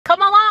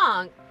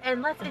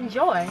and let's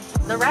enjoy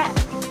the rack.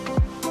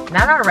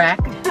 Not our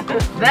rack,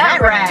 that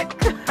rack.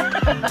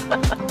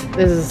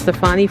 This is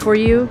Stefani for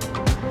you.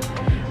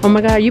 Oh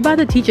my God, you about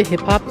to teach a hip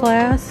hop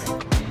class?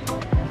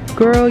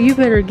 Girl, you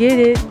better get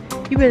it.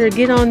 You better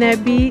get on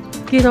that beat.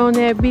 Get on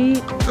that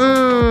beat.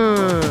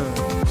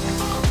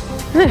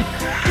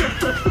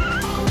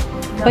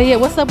 But yeah,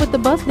 what's up with the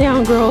bust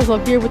down girls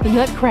up here with the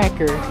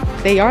nutcracker?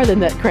 They are the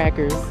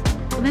nutcrackers.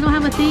 Well, they don't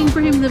have a thing for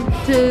him to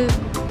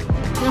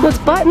Those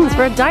buttons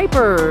for a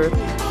diaper.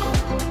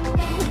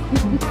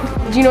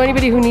 Do you know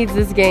anybody who needs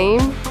this game?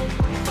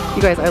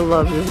 You guys, I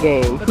love this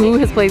game. Who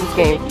has played this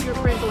game? Your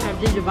friends don't have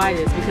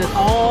gingivitis because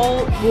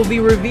all will be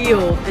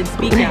revealed and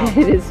speak out.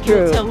 It is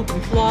true. You'll tell who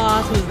can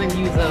floss, who's going to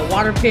use a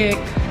water pick.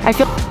 I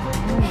feel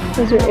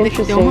those are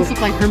interesting. They almost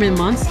look like Herman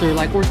Munster,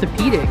 like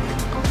orthopedic,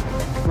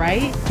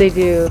 right? They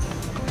do.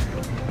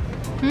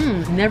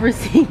 Never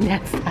seen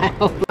that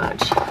style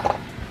much.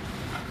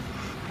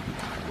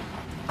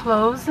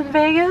 Closed in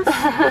Vegas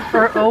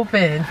or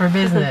open for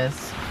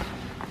business?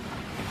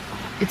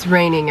 It's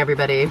raining,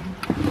 everybody.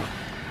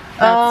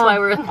 That's why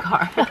we're in the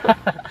car.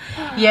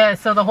 Yeah,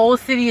 so the whole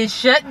city is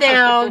shut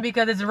down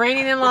because it's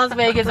raining in Las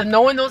Vegas and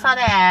no one knows how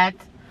to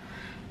act.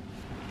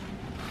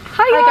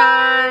 Hi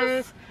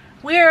guys!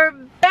 We're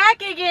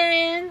back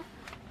again.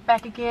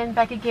 Back again,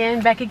 back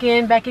again, back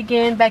again, back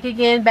again, back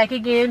again, back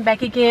again,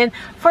 back again.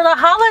 For the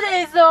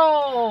holidays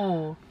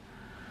though.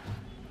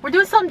 We're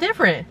doing something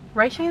different,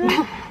 right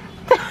Shana?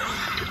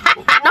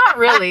 Not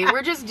really.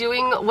 We're just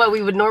doing what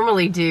we would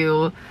normally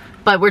do,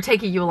 but we're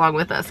taking you along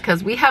with us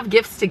because we have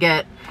gifts to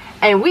get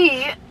and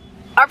we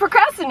are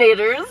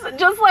procrastinators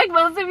just like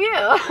most of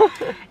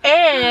you.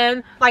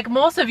 And like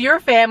most of your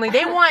family,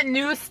 they want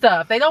new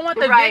stuff. They don't want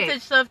the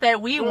vintage stuff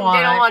that we want.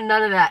 They don't want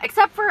none of that,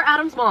 except for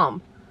Adam's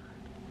mom.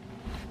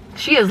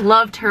 She has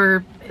loved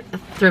her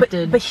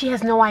thrifted. But she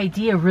has no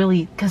idea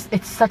really because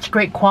it's such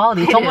great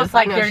quality. It's almost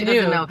like they're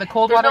new. The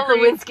cold water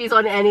Lewinsky's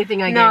on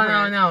anything I gave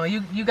her. No.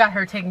 You got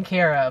her taken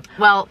care of.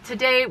 Well,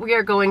 today we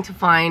are going to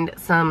find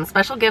some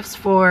special gifts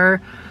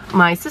for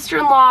my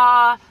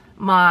sister-in-law,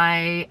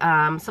 my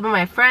some of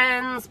my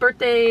friends'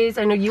 birthdays.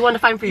 I know you want to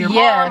find for your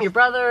mom, your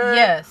brother.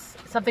 Yes,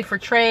 something for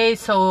Trey.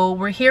 So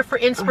we're here for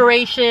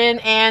inspiration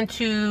and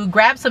to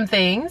grab some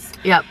things.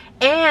 Yep.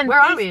 And where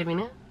are we,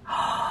 Amina?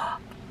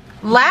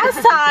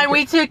 Last time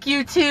we took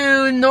you to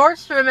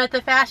Nordstrom at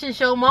the Fashion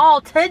Show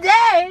Mall.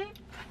 Today,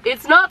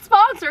 it's not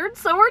sponsored,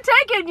 so we're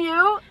taking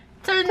you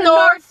to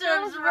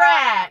Nordstrom's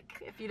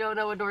Rack. If you don't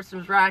know what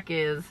Nordstrom's Rack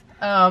is,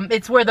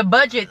 it's where the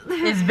budget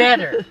is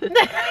better.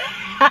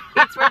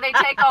 It's where they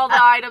take all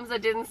the items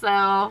that didn't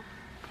sell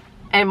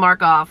and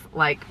mark off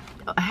like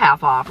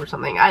half off or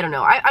something. I don't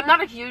know. I'm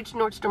not a huge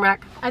Nordstrom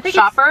Rack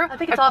shopper. I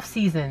think it's off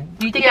season.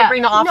 Do you think they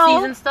bring the off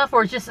season stuff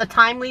or just a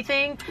timely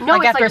thing? No,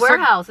 like it's like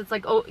warehouse. It's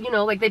like, oh, you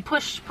know, like they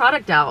push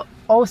product out.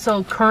 Oh,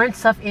 so current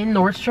stuff in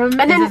Nordstrom.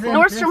 And then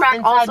Nordstrom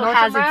Rack also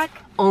has its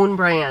own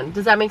brand.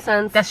 Does that make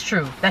sense? That's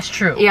true. That's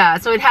true. Yeah,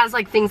 so it has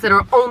like things that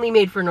are only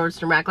made for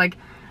Nordstrom Rack, like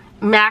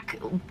MAC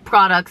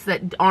products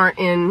that aren't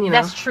in, you know.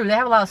 That's true. They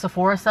have a lot of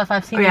Sephora stuff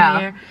I've seen in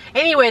there.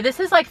 Anyway,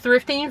 this is like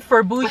thrifting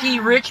for bougie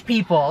rich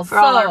people. For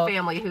all our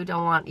family who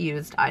don't want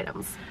used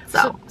items.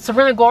 So we're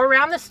going to go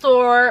around the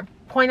store,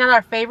 point out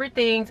our favorite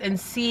things, and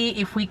see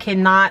if we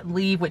cannot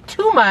leave with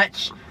too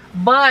much,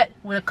 but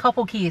with a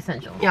couple key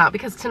essentials. Yeah,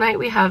 because tonight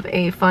we have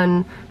a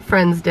fun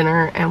friends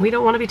dinner and we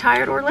don't want to be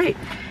tired or late.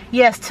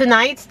 Yes,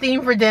 tonight's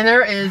theme for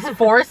dinner is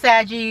 4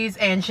 Saggies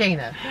and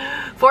Shana.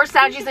 4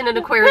 Saggies and an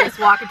Aquarius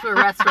walk into a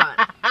restaurant.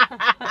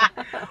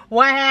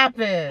 What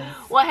happened?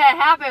 What had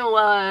happened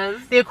was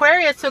the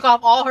Aquarius took off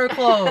all her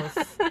clothes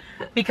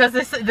because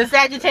the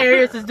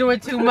Sagittarius is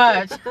doing too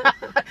much.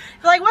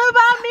 It's like, what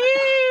about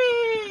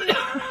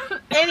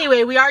me?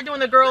 Anyway, we are doing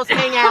the girls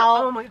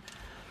hangout. Oh my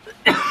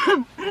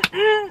God.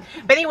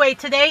 But anyway,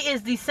 today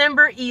is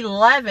December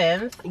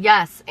 11th.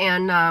 Yes,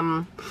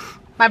 and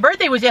my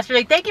birthday was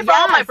yesterday. Thank you for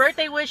all my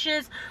birthday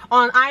wishes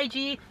on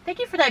IG. Thank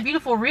you for that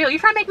beautiful reel. You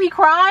trying to make me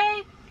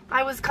cry?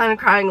 I was kind of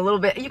crying a little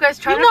bit. You guys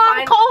trying to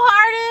find... I'm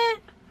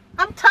cold-hearted.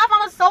 I'm tough.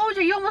 I'm a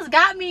soldier. You almost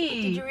got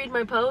me. Did you read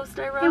my post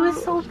I wrote? It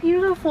was so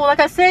beautiful.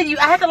 Like I said,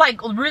 I had to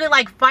like really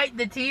like fight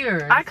the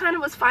tears. I kind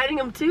of was fighting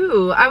them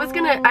too.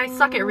 I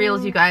suck at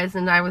reels, you guys,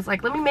 and I was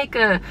like, let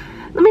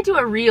me do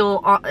a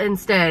reel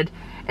instead.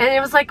 And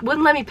it was like,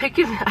 wouldn't let me pick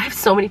it. I have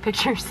so many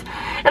pictures.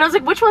 And I was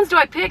like, which ones do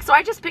I pick? So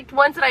I just picked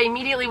ones that I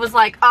immediately was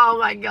like, oh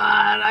my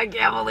God, I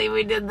can't believe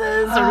we did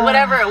this, or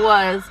whatever it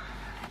was.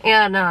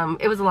 And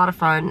it was a lot of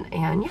fun.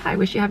 And yeah, I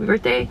wish you happy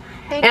birthday.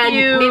 Thank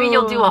you. Maybe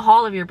you'll do a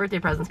haul of your birthday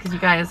presents because you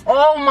guys.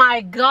 Oh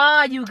my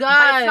God, you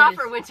guys. But it's not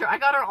for winter. I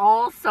got her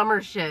all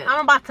summer shit.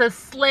 I'm about to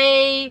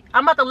slay.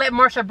 I'm about to let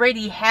Marsha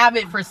Brady have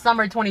it for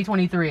summer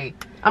 2023.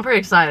 I'm pretty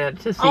excited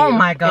to see. Oh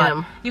my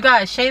God. You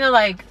guys,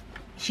 Shana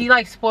she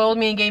spoiled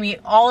me and gave me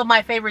all of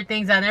my favorite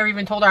things I never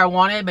even told her I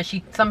wanted, but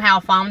she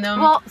somehow found them.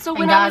 Well, so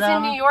when I was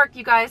in New York,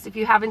 you guys, if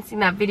you haven't seen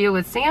that video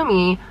with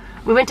Sammy,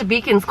 we went to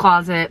Beacon's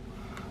Closet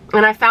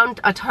and I found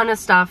a ton of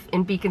stuff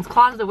in Beacon's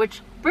Closet, which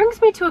brings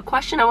me to a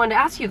question I wanted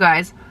to ask you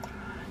guys.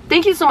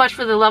 thank you so much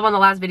for the love on the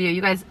last video.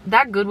 You guys,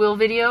 that Goodwill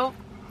video,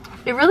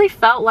 it really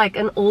felt like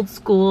an old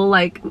school,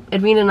 like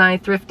Edwina and I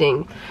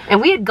thrifting.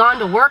 And we had gone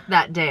to work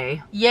that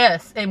day.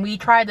 Yes, and we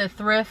tried to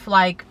thrift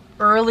like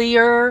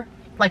earlier.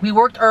 Like we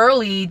worked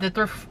early to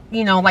thrift,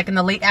 you know, like in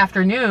the late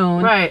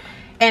afternoon. Right.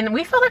 And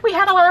we felt like we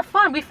had a lot of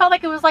fun. We felt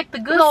like it was like the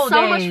good old days,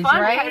 so much fun,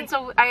 right? And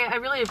so I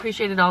really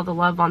appreciated all the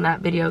love on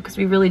that video because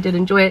we really did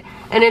enjoy it.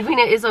 And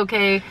Edwina is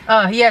okay.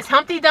 Yes,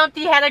 Humpty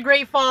Dumpty had a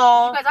great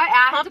fall. Because I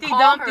asked Humpty to call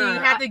Dumpty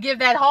her. had to give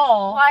that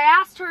haul. Well, I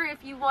asked her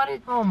if you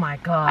wanted. Oh my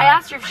god. I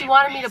asked her if she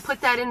wanted me to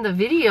put that in the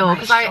video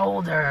because I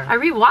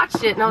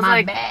rewatched it and I was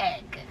like,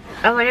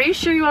 are you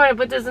sure you want to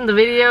put this in the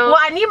video? Well,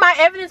 I need my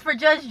evidence for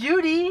Judge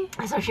Judy.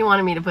 So she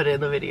wanted me to put it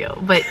in the video.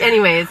 But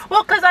anyways.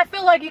 Well, because I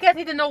feel like you guys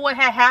need to know what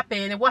had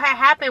happened. And what had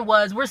happened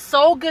was we're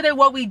so good at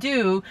what we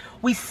do.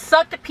 We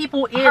sucked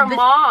people in. Her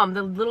mom,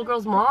 the little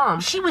girl's mom.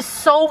 She was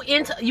so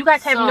into, you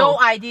guys have no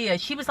idea.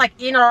 She was like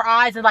in our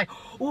eyes and like,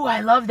 ooh,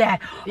 I love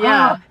that.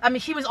 Yeah. I mean,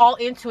 she was all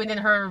into it and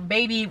her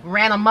baby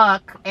ran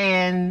amok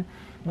and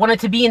wanted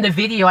to be in the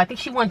video. I think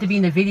she wanted to be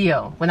in the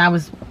video when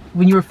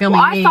you were filming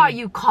me. I thought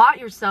you caught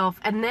yourself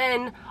and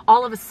then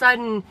all of a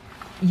sudden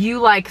you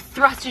like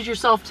thrusted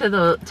yourself to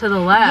the left.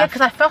 Yeah,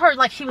 because I felt her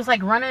like she was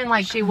like running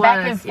like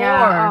back and forth.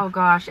 Yeah. Oh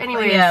gosh.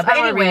 Anyways, yeah, but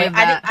anyway,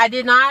 I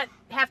did not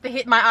have to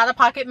hit my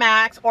out-of-pocket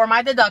max or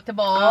my deductible.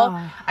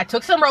 Oh. I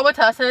took some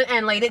Robitussin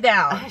and laid it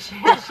down.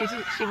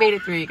 she made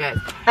it through, you guys.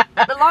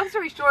 But long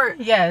story short,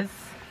 yes.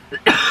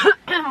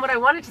 What I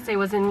wanted to say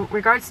was in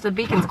regards to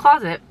Beacon's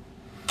Closet,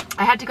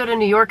 I had to go to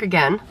New York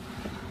again,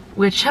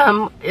 which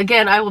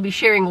again I will be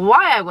sharing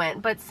why I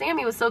went, but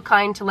Sammy was so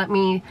kind to let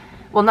me,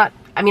 well, not,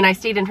 I mean I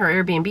stayed in her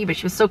Airbnb, but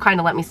she was so kind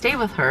to let me stay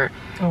with her.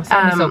 Oh,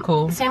 Sammy's so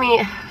cool.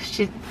 Sammy,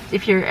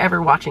 if you're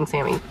ever watching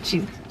Sammy,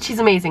 she's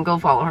amazing, go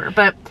follow her.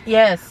 But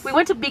yes, we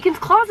went to Beacon's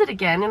Closet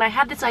again and I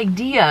had this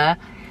idea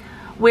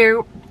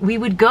where we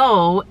would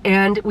go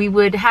and we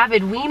would have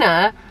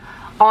Edwina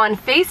on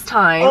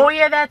FaceTime. Oh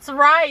yeah, that's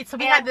right. So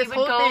we had this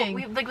whole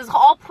thing. Like, it was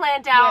all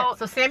planned out. Yeah.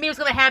 So Sammy was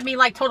gonna have me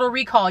like Total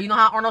Recall. You know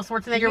how Arnold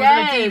Schwarzenegger was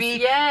on the TV?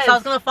 Yes. So I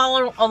was gonna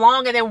follow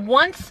along, and then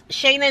once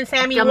Shana and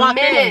Sammy walked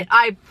in, the minute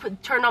I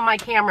turned on my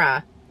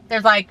camera,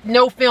 there's like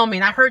no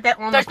filming. I heard that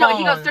on the phone.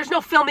 He goes, there's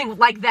no filming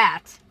like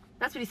that.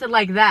 That's what he said,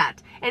 like that.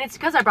 And it's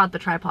because I brought the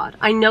tripod.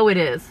 I know it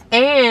is.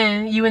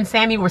 And you and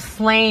Sammy were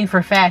slain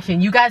for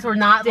fashion. You guys were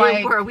not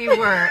we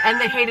were.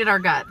 And they hated our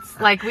guts.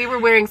 Like, we were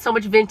wearing so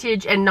much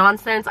vintage and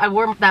nonsense. I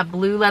wore that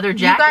blue leather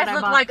jacket. You guys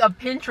look like a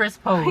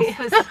Pinterest post.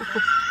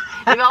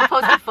 We all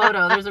posted a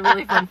photo. There's a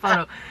really fun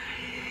photo.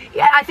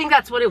 Yeah, I think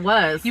that's what it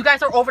was. You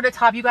guys are over the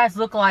top. You guys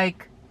look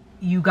like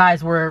you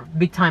guys were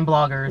big time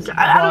bloggers.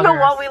 I don't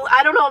know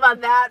I don't know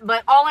about that,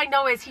 but all I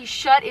know is he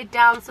shut it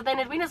down. So then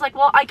Edwina's like,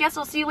 well, I guess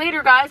I'll see you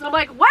later, guys. And I'm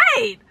like,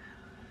 wait,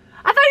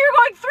 I thought you were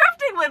going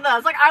thrifting with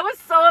us. Like, I was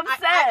so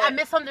upset. I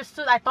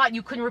misunderstood. I thought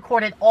you couldn't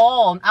record at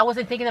all. I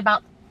wasn't thinking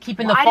about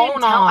keeping the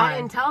phone on. I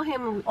didn't tell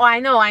him. Oh, I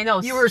know.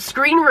 You were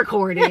screen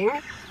recording.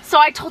 So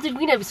I told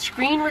Edwina,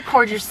 screen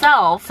record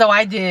yourself. So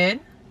I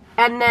did.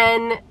 And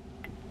then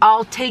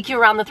I'll take you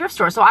around the thrift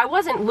store. So I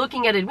wasn't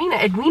looking at Edwina.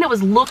 Edwina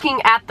was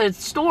looking at the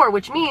store,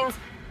 which means,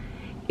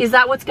 is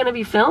that what's going to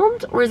be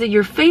filmed? Or is it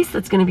your face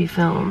that's going to be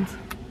filmed?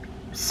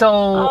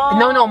 So,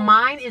 no,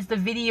 mine is the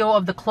video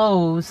of the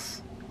clothes.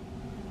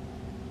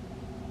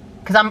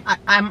 Because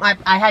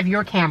I have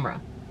your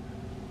camera.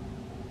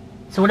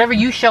 So whatever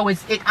you show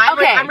is it.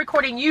 I'm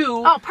recording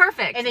you. Oh,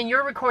 perfect. And then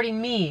you're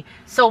recording me.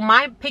 So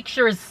my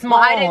picture is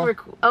small. Well, I didn't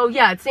oh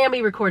yeah,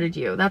 Sammy recorded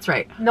you. That's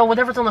right. No,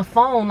 whatever's on the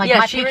phone. Like, yeah,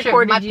 my she picture,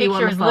 recorded my you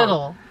picture on is the phone.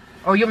 little.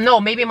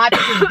 Or maybe my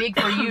picture is big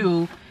for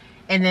you,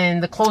 and then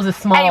the clothes is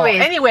small. Anyway,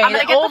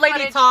 the old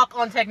lady talk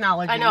on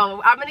technology. I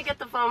know. I'm gonna get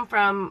the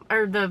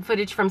the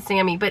footage from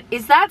Sammy. But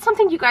is that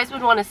something you guys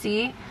would want to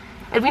see?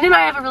 Edwina and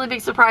I have a really big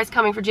surprise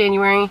coming for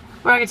January.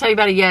 We're not gonna tell you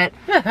about it yet.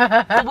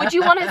 But would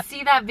you want to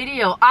see that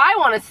video? I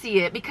want to see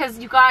it because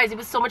you guys, it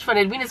was so much fun.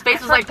 Edwina's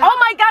face was like, oh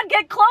my god,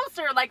 get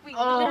closer! Like, we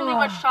literally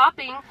went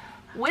shopping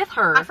with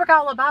her. I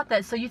forgot all about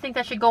that. So you think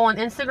that should go on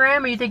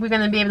Instagram, or you think we're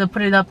gonna be able to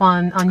put it up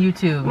on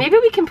YouTube? Maybe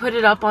we can put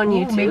it up on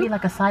YouTube. Maybe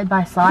like a side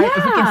by side.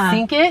 If we can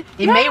sync it,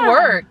 it may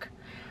work.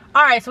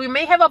 All right, so we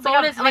may have a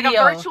bonus video.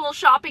 Like a virtual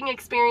shopping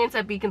experience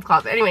at Beacon's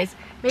Closet. Anyways,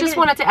 just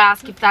wanted to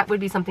ask if that would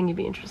be something you'd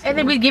be interested in. And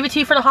then we give it to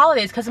you for the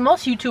holidays, because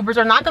most YouTubers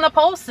are not going to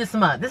post this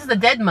month. This is the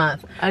dead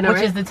month,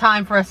 which is the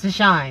time for us to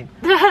shine.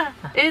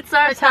 It's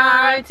our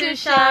time to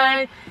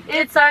shine.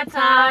 It's our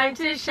time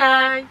to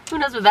shine. Who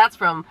knows where that's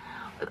from?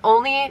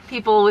 Only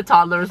people with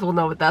toddlers will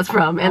know what that's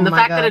from. And the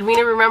fact that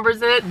Edwina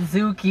remembers it.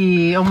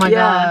 Zuki. Oh my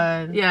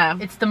god. Yeah.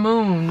 It's the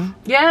moon.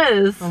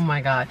 Yes. Oh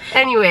my god.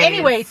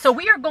 Anyway, so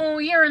we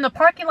are in the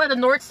parking lot of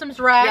Nordstrom's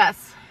Rack.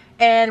 Yes.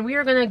 And we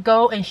are going to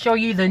go and show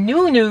you the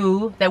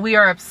new that we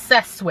are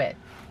obsessed with.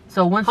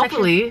 So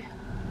hopefully.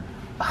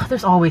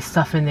 There's always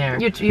stuff in there.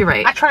 You're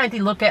right. I try not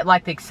to look at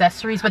like the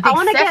accessories, but the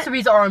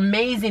accessories are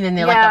amazing in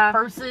there. Like the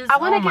purses. I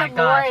want to get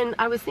Lauren.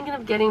 I was thinking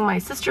of getting my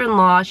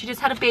sister-in-law. She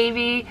just had a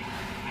baby.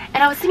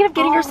 And I was thinking of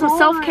getting her some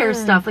self-care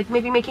stuff, like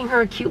maybe making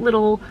her a cute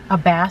little... A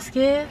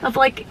basket? Of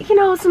like, you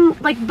know, some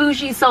like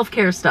bougie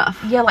self-care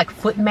stuff. Yeah, like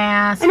foot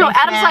masks. I know,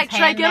 Adam's like,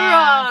 should I get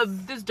her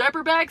this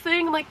diaper bag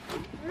thing? I'm like,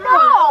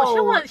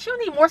 no. She don't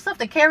need more stuff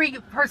to carry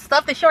her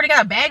stuff that she already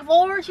got a bag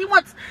for. She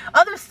wants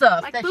other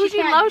stuff. Like that bougie she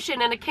can't...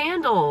 lotion and a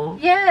candle.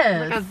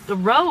 Yes. Like a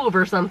robe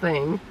or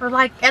something. Or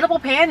like edible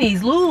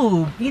panties,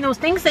 lube. You know,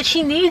 things that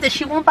she needs that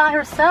she won't buy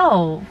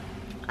herself.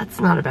 That's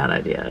not a bad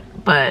idea,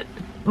 but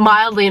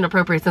mildly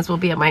inappropriate since we'll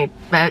be at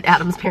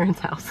Adam's parents'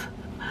 house.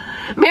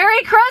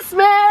 Merry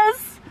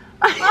Christmas!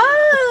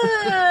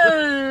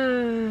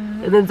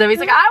 And then Zoe's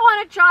like, I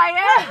want to try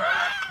it.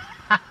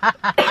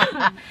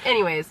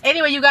 Anyway,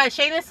 you guys,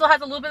 Shana still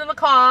has a little bit of a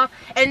cough,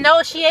 and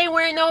no, she ain't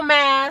wearing no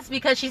mask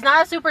because she's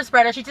not a super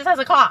spreader. She just has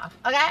a cough.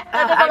 Okay,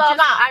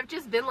 I've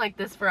just been like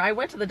this I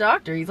went to the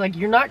doctor. He's like,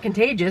 you're not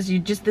contagious.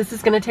 This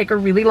is gonna take a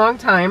really long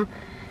time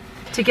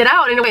to get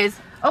out. Anyways,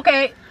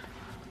 okay,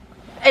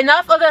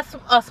 enough of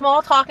the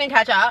small talk and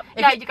catch up.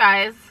 Yeah, you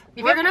guys.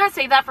 We're gonna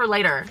save that for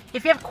later.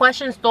 If you have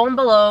questions, throw them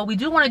below. We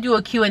do want to do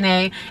a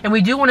Q&A, and we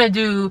do want to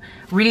do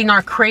reading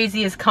our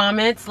craziest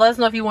comments. Let us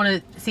know if you want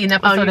to see an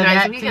episode of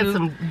that we too. get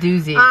some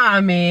doozies. I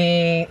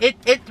mean,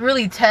 it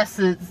really tests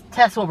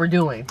what we're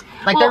doing.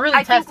 Like, they're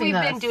really testing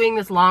us. I think we've been doing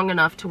this long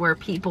enough to where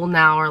people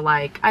now are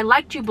like, I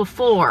liked you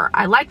before.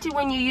 I liked it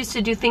when you used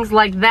to do things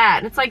like that.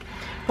 And it's like,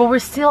 but we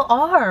still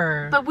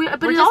are. But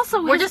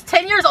we're just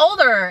 10 years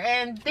older,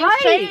 and things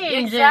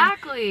change.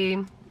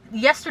 Exactly.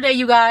 Yesterday,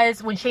 you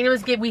guys, when Shana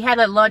was we had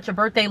a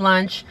birthday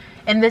lunch,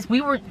 and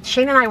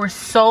Shana and I were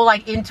so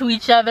like into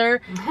each other.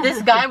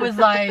 This guy was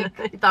like,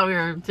 he thought we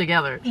were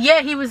together.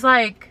 Yeah, he was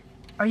like,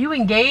 are you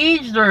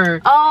engaged?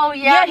 Or oh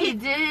yeah, he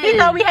did. He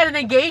thought we had an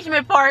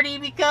engagement party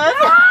because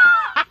well,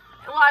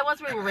 I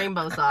was wearing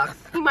rainbow socks.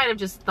 He might have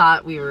just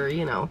thought we were,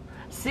 you know,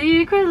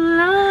 secret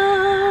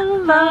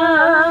lover.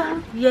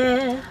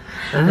 Yeah,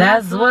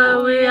 that's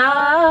what we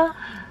are.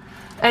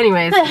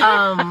 Anyways,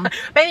 but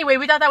anyway,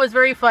 we thought that was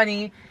very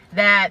funny.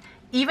 That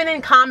even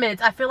in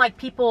comments, I feel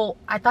like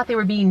I thought they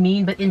were being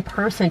mean, but in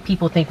person,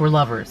 people think we're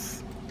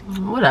lovers.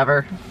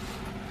 Whatever.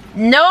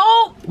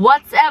 No!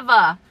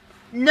 Whatever.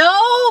 No!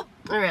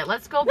 Alright,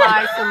 let's go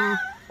buy some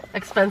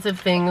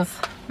expensive things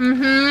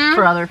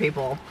for other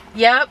people.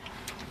 Yep.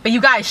 But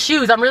you guys,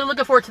 shoes. I'm really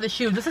looking forward to the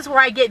shoes. This is where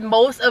I get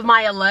most of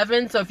my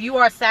 11. So if you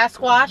are a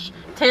Sasquatch,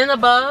 10 and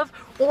above,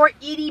 or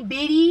itty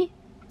bitty,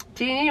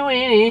 teeny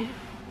weeny.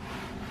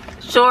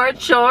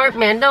 Short,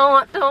 man, don't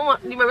want.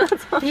 Do you remember that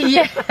song?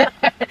 Yeah.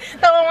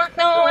 Don't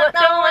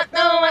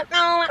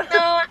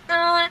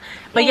want.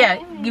 But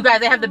yeah, you guys,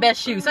 they have the best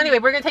shoes. So anyway,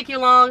 we're gonna take you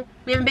along.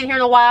 We haven't been here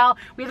in a while.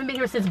 We haven't been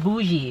here since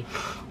Bougie.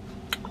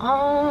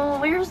 Oh,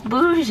 where's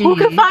Bougie? Who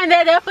can find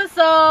that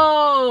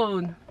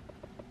episode?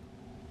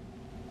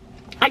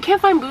 I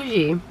can't find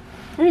Bougie.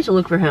 I need to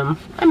look for him.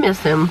 I miss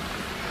him.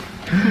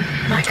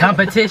 My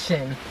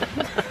competition.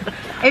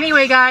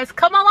 Anyway, guys,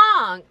 come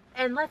along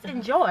and let's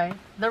enjoy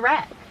the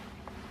rack.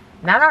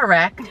 Not our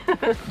rack.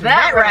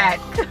 that rack.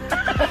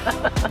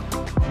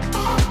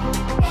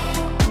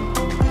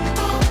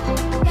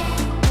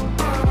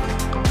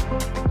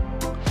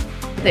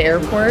 The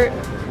airport,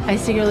 I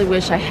secretly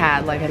wish I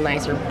had like a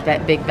nicer,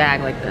 big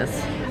bag like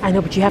this. I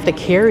know, but you have to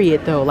carry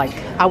it though. Like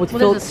I would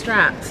fill the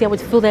strap. See, I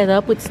would fill that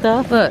up with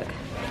stuff. Look.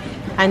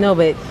 I know,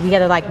 but we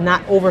gotta like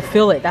not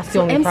overfill it. That's the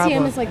only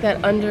problem. MCM is like that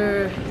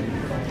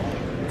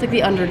it's like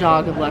the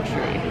underdog of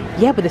luxury.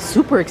 Yeah, but it's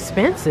super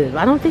expensive.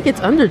 I don't think it's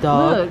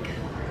underdog. Look.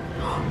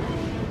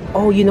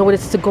 Oh, you know what?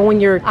 It's to go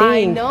in your thing.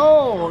 I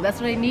know. That's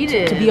what I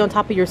needed. To be on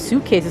top of your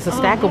suitcase. It's a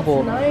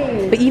stackable.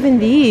 That's nice. But even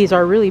these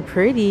are really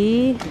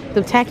pretty.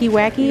 The tacky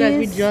wackies. You guys,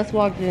 we just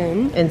walked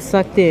in. And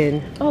sucked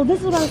in. Oh, this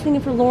is what I was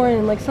thinking for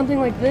Lauren. Like something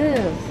like this.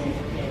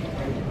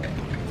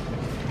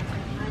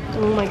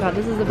 Oh my god,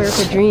 this is the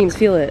Barefoot Dreams.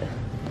 Feel it.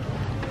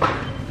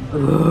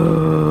 Ooh.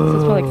 So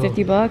it's for like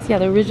 50 bucks? Yeah,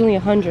 they're originally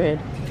 100.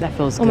 That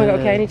feels good. Oh my god,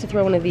 okay, I need to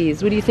throw one of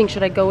these. What do you think?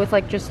 Should I go with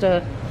like just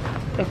a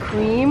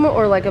cream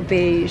or like a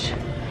beige?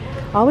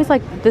 I always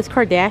like this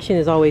Kardashian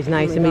is always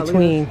nice in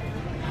between.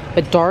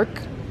 But dark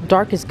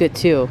is good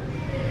too.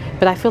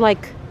 But I feel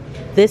like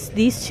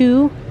these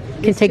two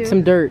can take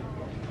some dirt.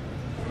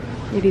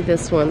 Maybe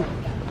this one.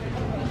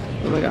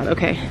 Oh my god,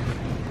 okay.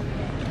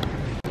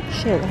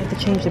 Shit, I have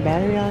to change the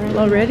battery already.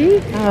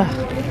 Already?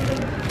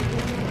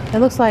 It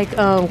looks like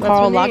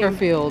Karl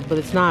Lagerfeld, but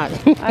it's not.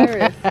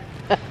 Iris.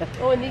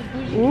 Oh, and these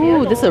bougie Ooh,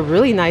 candles. this is a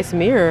really nice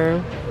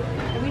mirror.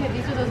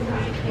 These are those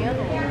bougie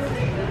candles.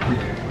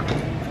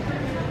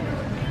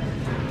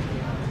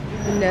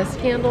 The Nest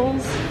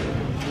candles.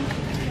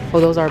 Oh,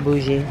 those are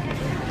bougie.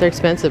 They're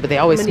expensive, but they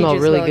always smell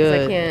really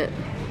good.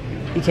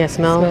 You can't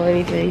smell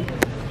anything.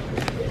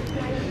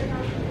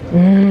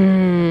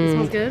 Mmm. It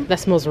smells good? That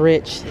smells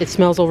rich. It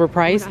smells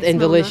overpriced and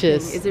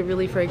delicious. Nothing. Is it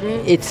really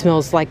fragrant? It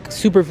smells like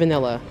super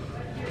vanilla.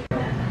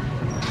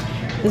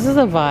 This is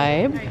a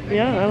vibe.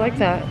 Yeah, I like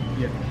that.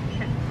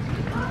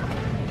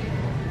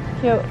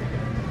 Cute.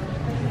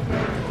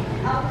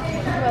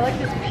 I like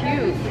this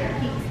puke.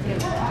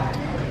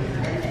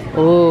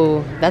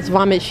 Oh, that's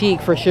vomit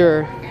chic for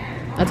sure.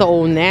 That's an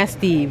old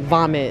nasty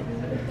vomit.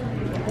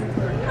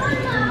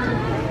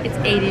 It's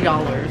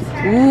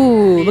 $80.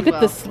 Ooh, look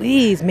at the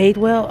sleeves.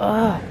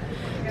 Madewell.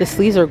 The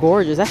sleeves are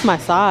gorgeous. That's my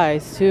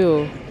size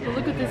too. Well,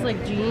 look at this,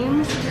 like,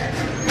 jeans.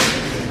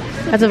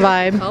 That's a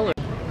vibe. Color.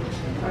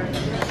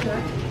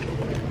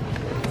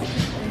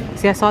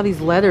 See, I saw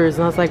these letters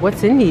and I was like,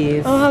 what's in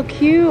these? Oh, how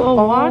cute. Oh,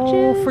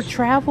 watches. For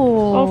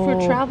travel. Oh, for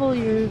travel,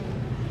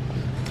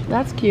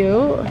 that's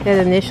cute.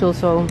 That initial,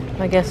 so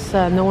I guess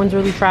no one's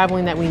really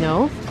traveling that we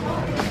know.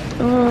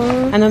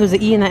 I know there's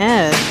an E and an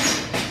S.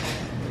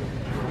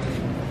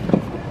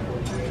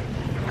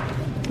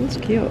 That's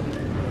cute.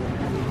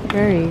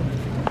 Very.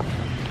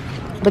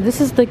 But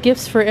this is the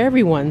gifts for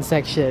everyone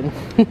section.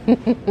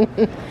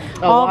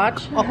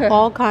 Watch?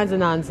 all kinds of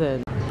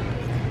nonsense.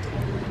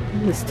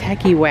 This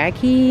tacky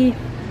wacky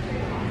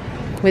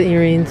with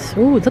earrings.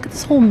 Ooh, look at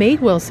this whole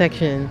Madewell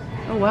section.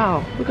 Oh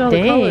wow, look at all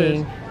the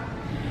colors.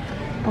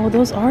 Oh,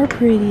 those are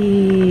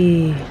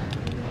pretty.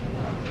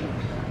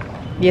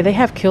 Yeah, they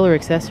have killer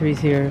accessories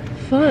here.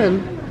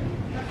 Fun.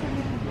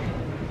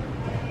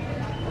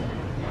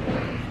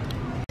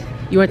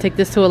 You want to take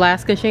this to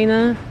Alaska,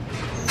 Shana?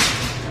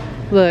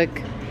 Look.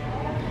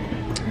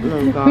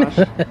 Oh gosh.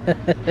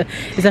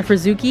 Is that for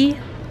Zuki?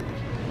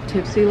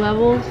 Tipsy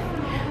levels.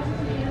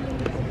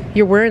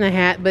 You're wearing a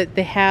hat, but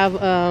they have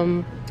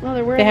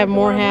they have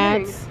more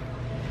hats.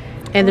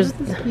 And there's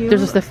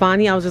a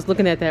Stefani. I was just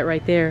looking at that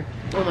right there.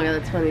 Oh my god,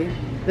 that's funny.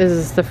 This is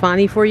a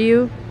Stefani for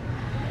you.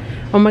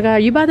 Oh my god,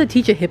 you about to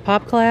teach a hip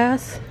hop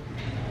class?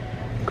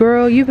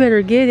 Girl, you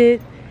better get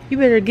it. You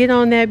better get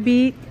on that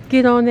beat.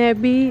 Get on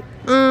that beat.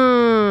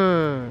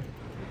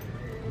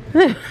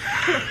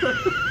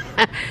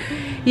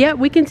 Yeah,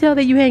 we can tell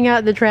that you hang out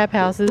at the trap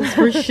houses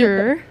for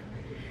sure.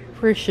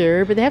 For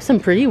sure, but they have some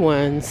pretty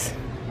ones.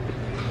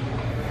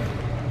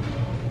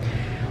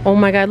 Oh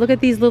my god, look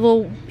at these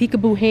little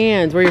peekaboo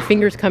hands where your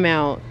fingers come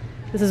out.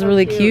 This is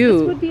really cute.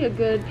 This would be a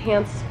good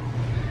pants.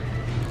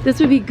 This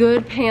would be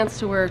good pants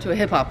to wear to a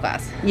hip hop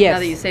class. Yes. Now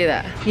that you say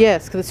that.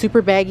 Yes, because it's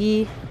super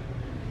baggy.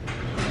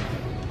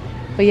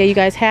 But yeah, you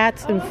guys,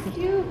 hats and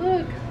Cute,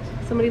 look.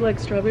 Somebody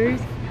likes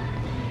strawberries.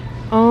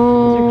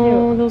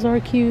 oh, those are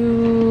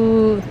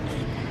cute.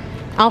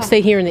 I'll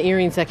stay here in the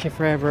earring section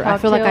forever. I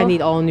feel like I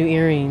need all new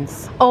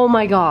earrings. Oh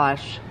my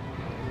gosh.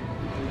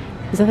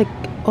 Is that like,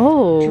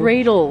 oh.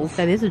 Dreidels.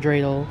 That is a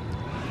dreidel.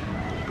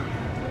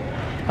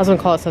 I was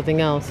gonna call it something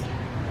else.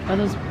 Are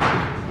those?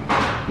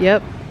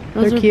 Yep,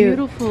 Those they're are cute.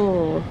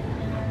 beautiful.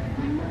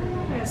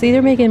 See,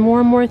 they're making more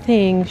and more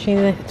things.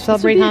 Shana,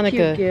 celebrate This Hanukkah. would be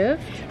a cute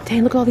gift.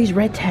 Dang, look at all these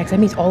red tags. That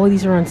means all of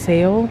these are on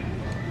sale.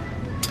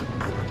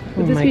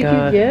 Would this be a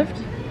cute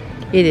gift?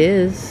 It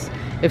is.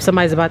 If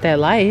somebody's about that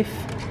life.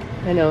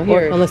 I know.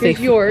 Here, unless here's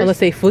yours. Unless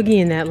they foogie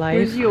in that life.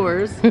 Here's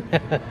yours.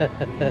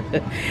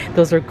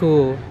 Those are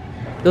cool.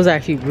 Those are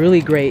actually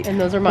really great. And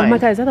those are mine. Oh my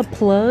god, is that a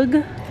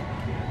plug?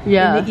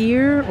 Yeah. In the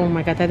ear? Oh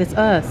my god, that is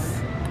us.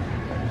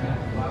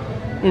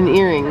 In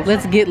earrings.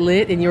 Let's get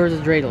lit, and yours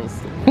is dreidels.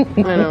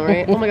 I know,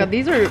 right? Oh my god,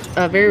 these are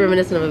very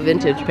reminiscent of a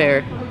vintage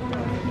pair.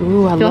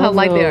 Ooh, I Feel love how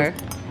light they those.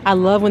 are. I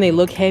love when they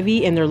look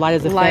heavy and they're light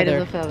as a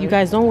feather. You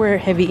guys don't wear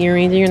heavy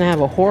earrings, you're gonna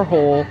have a whore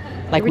hole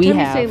like we have.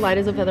 Every time you say light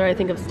as a feather, I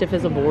think of stiff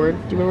as a board.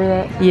 Do you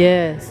remember that?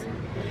 Yes.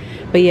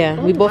 But yeah,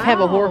 we both have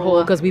a whore wow.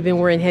 hole because we've been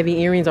wearing heavy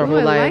earrings our whole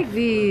I life. like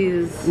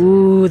these.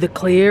 Ooh, the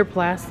clear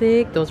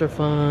plastic. Those are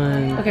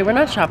fun. Okay, we're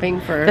not shopping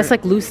for. That's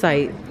like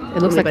lucite.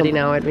 It looks like anybody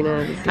now. I'd be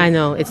nice. I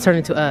know, it's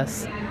turning to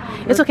us.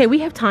 It's okay, we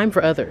have time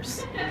for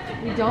others.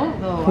 We don't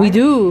though. We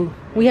do.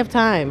 We have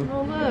time.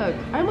 Oh look,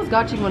 I almost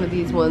got you one of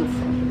these once.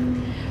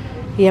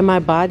 Yeah, my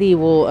body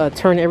will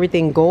turn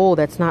everything gold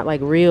that's not like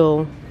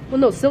real. Well,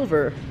 no,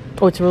 silver.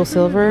 Oh, it's real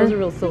silver? Those are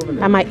real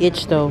silver. I might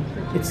itch though.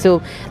 It's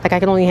still, like I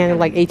can only handle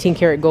like 18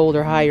 karat gold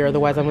or higher,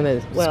 otherwise I'm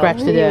gonna scratch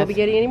to You death. won't be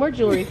getting any more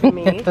jewelry from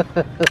me.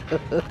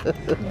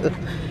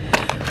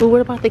 Well,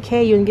 what about the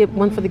K? You can get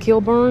one for the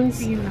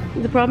Kilburns?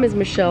 The problem is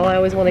Michelle, I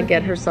always want to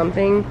get her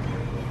something,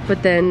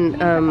 but then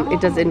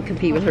it doesn't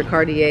compete with her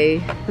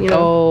Cartier, you know?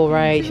 Oh,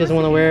 right. She doesn't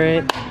want to wear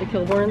it. The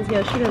Kilburns,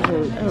 yeah, she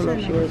doesn't, I don't know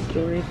if she wears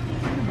jewelry.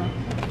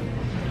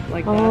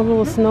 Like that. Oh, a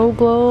little snow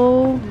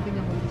glow.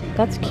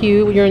 That's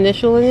cute. With your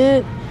initial in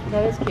it.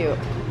 That is cute.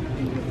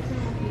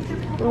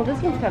 Well,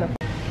 this one's kind of.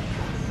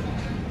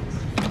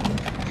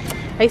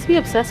 I used to be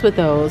obsessed with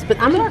those, but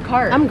I'm our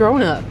cart. I'm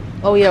grown up.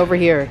 Oh yeah, over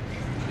here.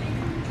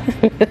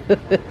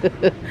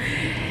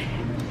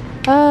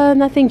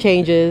 Nothing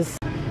changes.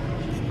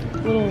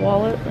 Little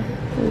wallet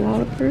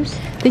purse.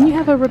 Didn't you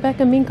have a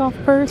Rebecca Minkoff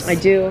purse? I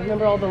do.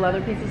 Remember all the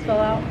leather pieces fell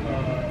out?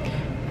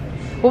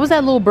 What was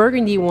that little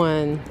burgundy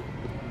one?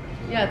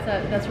 Yeah,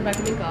 that's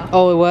Rebecca Minkoff.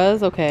 Oh, it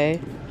was? Okay.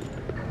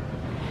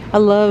 I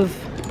love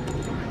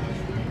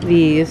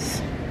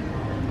these.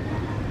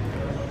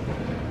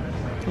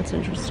 That's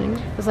interesting.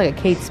 It's like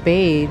a Kate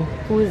Spade.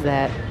 Who is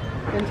that?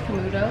 Vince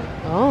Camuto.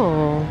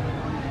 Oh.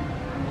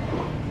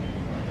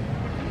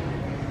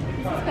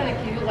 This is kind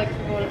of cute, like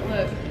for going to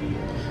look.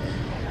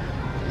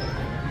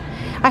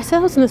 I said I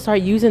was going to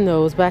start using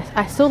those, but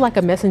I still like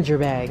a messenger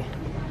bag.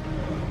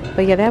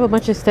 But yeah, they have a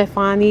bunch of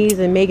Stefani's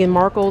and Meghan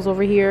Markles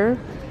over here.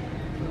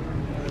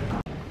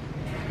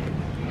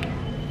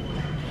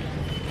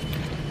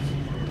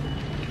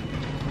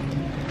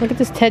 Look at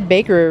this Ted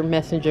Baker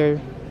messenger.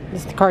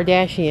 This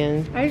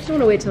Kardashian. I just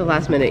want to wait till the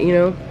last minute, you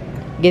know?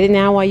 Get it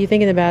now while you're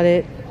thinking about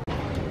it.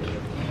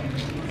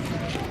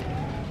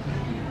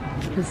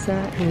 What's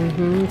that?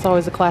 It's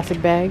always a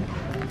classic bag.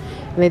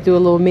 And they do a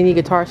little mini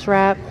guitar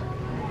strap.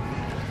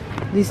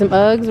 These some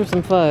Uggs or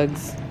some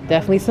Fugs?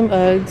 Definitely some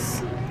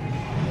Uggs.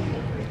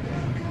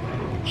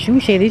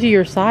 Shushay, these are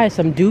your size.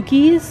 Some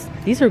Dookies.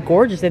 These are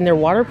gorgeous and they're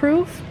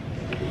waterproof.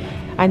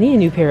 I need a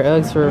new pair of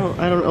Uggs for...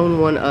 I don't own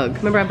one Ugg.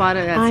 Remember I bought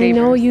it at I Savers?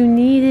 know you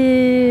need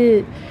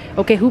it.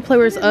 Okay, who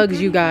wears Uggs,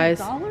 you guys?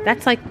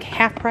 That's like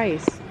half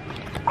price.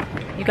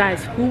 You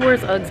guys, who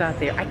wears Uggs out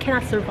there? I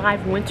cannot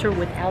survive winter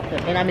without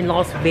them. And I'm in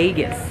Las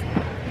Vegas.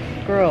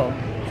 Girl,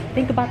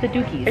 think about the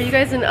Dookies. Are you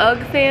guys an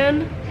Ugg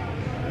fan?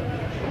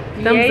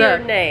 Thumbs Yay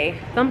up. or nay?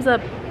 Thumbs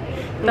up.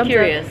 I'm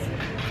curious.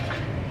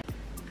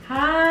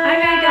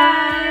 Hi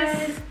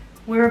guys.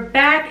 We're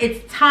back.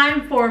 It's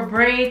time for a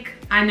break.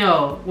 I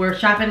know, we're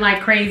shopping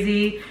like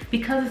crazy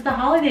because it's the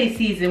holiday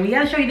season. We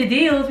gotta show you the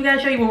deals. We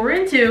gotta show you what we're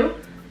into.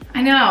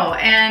 I know,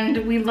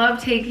 and we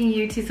love taking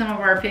you to some of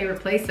our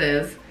favorite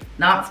places.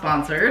 Not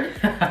sponsored.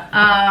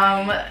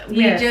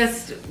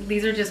 Yes.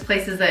 These are just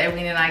places that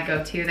Edwina and I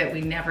go to that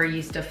we never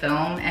used to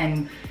film,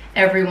 and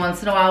every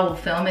once in a while we'll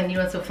film. And you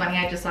know what's so funny?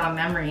 I just saw a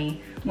memory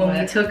when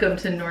we took them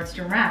to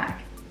Nordstrom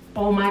Rack.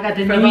 Oh my God,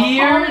 the For New the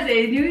Year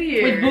holiday New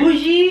Year. with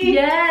Bougie?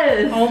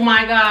 Yes. Oh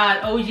my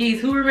God, oh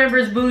geez, who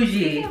remembers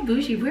Bougie? Yeah,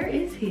 Bougie, where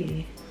is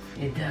he?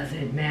 It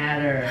doesn't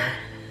matter.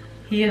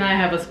 He and I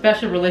have a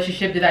special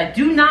relationship that I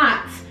do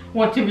not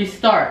want to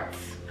restart.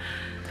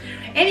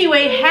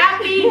 Anyway,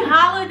 happy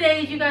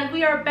holidays, you guys.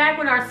 We are back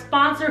with our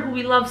sponsor who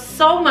we love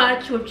so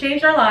much, who have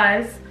changed our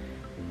lives,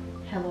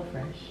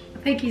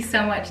 HelloFresh. Thank you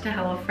so much to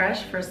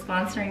HelloFresh for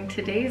sponsoring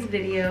today's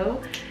video.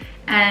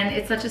 And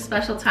it's such a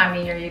special time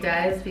of year, you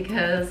guys,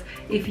 because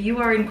if you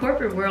are in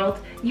corporate world,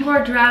 you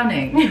are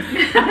drowning.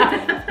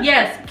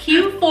 Yes,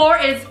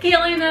 Q4 is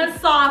killing us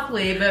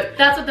softly, but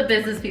That's what the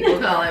business people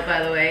call it,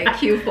 by the way,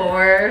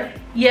 Q4.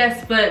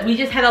 yes, but we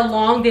just had a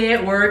long day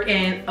at work,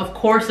 and of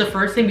course the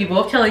first thing we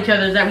both tell each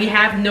other is that we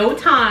have no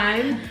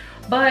time.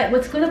 But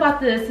what's good about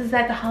this is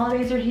that the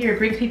holidays are here. It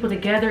brings people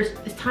together.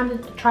 It's time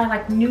to try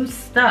like new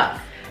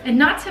stuff. And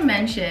not to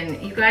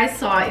mention, you guys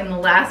saw in the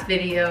last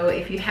video,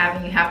 if you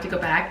haven't, you have to go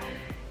back.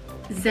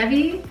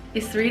 Zevi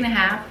is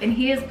 3.5 and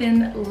he has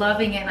been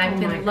loving it, and I've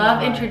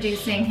been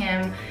introducing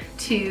him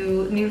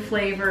to new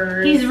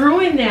flavors. He's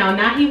ruined now.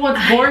 Now he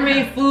wants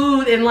gourmet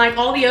food, and like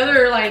all the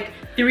other like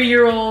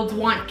 3-year-olds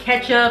want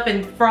ketchup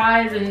and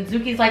fries, and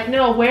Zuki's like,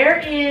 no, where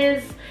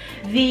is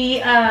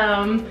the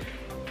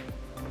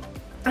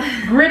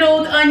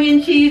griddled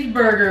onion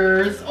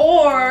cheeseburgers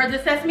or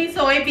the sesame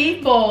soy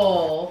beef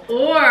bowl?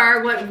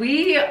 Or what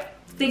we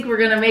think we're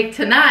gonna make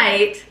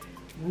tonight,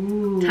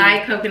 Ooh.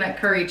 Thai coconut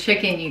curry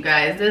chicken, you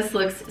guys. This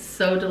looks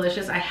so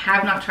delicious. I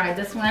have not tried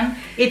this one.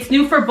 It's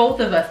new for both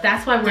of us.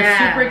 That's why we're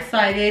super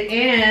excited.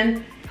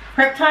 And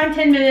prep time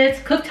 10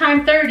 minutes, cook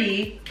time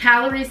 30.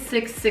 Calories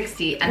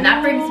 660. And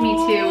that brings me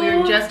to, we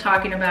were just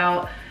talking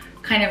about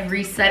kind of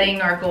resetting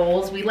our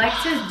goals. We like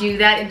to do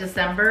that in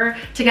December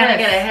to kind of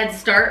get a head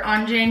start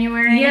on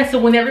January. Yeah, so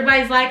when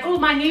everybody's like, oh,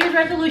 my New Year's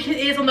resolution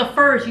is on the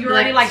 1st, you're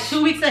already like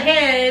 2 weeks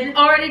ahead.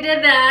 Already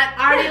did that.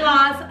 Already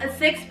lost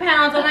 6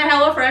 pounds on a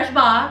HelloFresh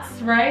box,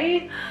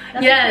 right?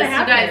 That's yes,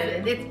 you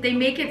guys, they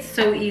make it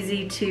so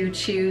easy to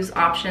choose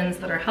options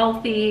that are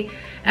healthy.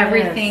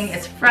 Everything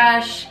is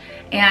fresh,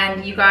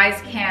 and you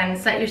guys can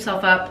set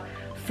yourself up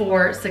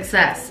for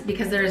success,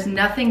 because there is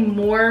nothing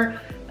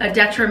more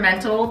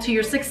detrimental to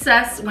your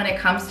success when it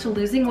comes to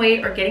losing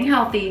weight or getting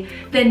healthy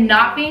than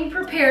not being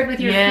prepared with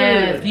your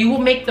food. You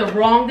will make the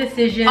wrong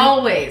decision.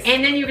 Always.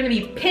 And then you're gonna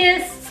be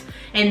pissed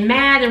and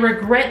mad and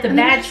regret the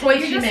bad choice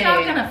you made. You're just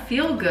not gonna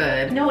feel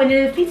good. No, and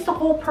it defeats the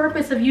whole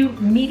purpose of you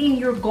meeting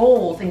your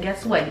goals. And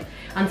guess what?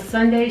 On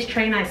Sundays,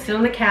 Trey and I sit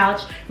on the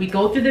couch, we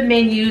go through the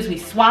menus, we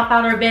swap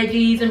out our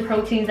veggies and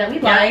proteins that we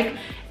like,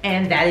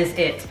 and that is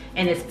it.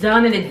 And it's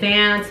done in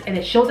advance, and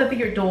it shows up at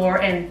your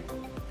door, and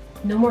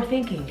no more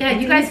thinking. Yeah,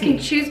 you guys can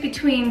choose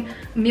between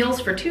meals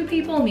for 2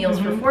 people, meals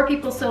for 4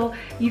 people, so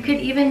you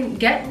could even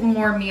get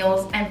more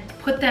meals and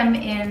put them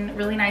in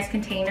really nice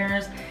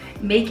containers.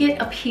 Make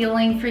it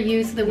appealing for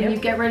you so that when you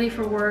get ready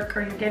for work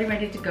or you're getting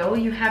ready to go,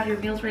 you have your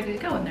meals ready to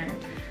go and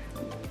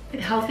they're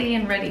healthy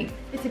and ready.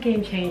 It's a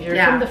game changer.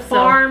 Yeah, from the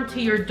farm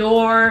to your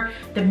door,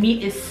 the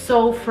meat is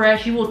so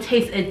fresh. You will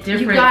taste a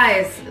difference. You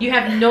guys, you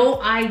have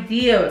no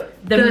idea.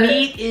 The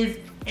meat is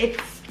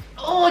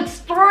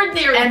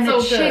extraordinary. And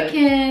so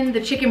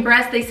the chicken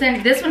breast, they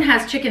send, this one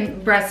has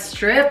chicken breast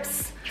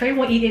strips. Trey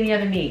won't eat any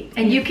other meat.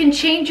 And you can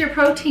change your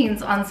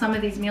proteins on some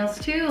of these meals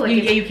too. Like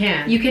you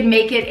can. You could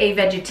make it a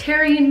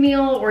vegetarian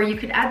meal, or you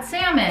could add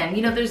salmon.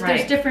 You know, there's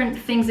different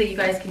things that you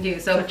guys can do.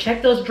 So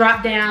check those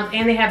drop downs,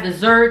 and they have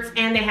desserts,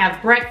 and they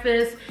have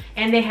breakfast,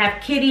 and they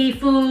have kiddie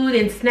food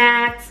and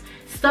snacks.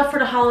 stuff for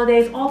the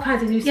holidays, all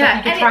kinds of new stuff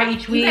you can try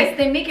each week. You guys,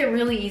 they make it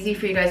really easy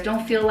for you guys.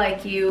 Don't feel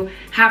like you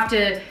have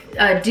to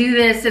do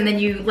this and then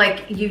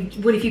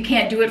what if you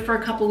can't do it for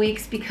a couple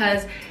weeks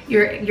because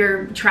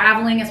you're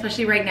traveling,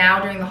 especially right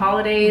now during the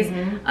holidays.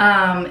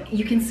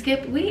 You can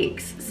skip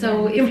weeks.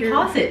 So you can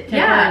pause it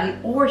temporarily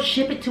or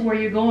ship it to where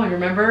you're going.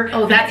 Remember?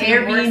 Oh, that's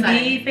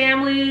Airbnb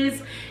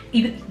families.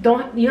 You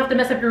have to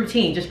mess up your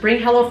routine. Just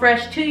bring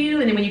HelloFresh to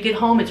you, and then when you get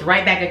home, it's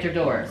right back at your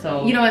door.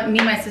 So you know what, me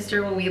and my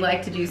sister, what we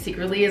like to do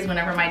secretly is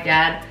whenever my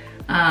dad,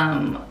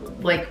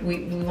 like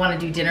we want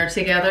to do dinner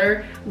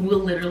together, we'll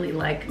literally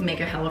like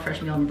make a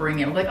HelloFresh meal and bring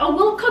it. We're like, oh,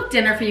 we'll cook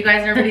dinner for you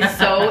guys, and everybody's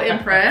so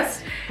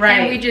impressed. Right.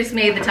 And we just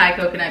made the Thai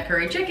coconut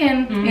curry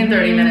chicken in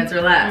 30 minutes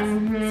or less.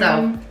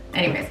 So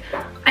anyways,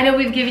 I know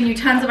we've given you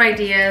tons of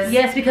ideas.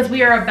 Yes, because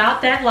we are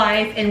about that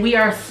life and we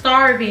are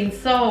starving,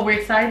 so we're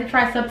excited to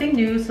try something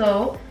new.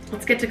 So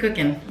let's get to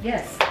cooking.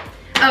 Yes.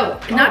 Oh,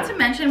 not to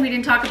mention, we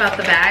didn't talk about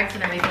the bags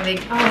and everything.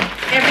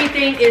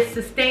 Everything is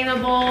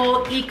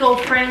sustainable,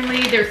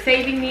 eco-friendly. They're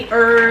saving the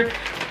earth.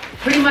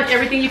 Pretty much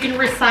everything you can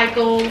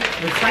recycle.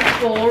 It's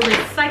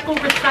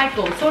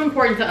so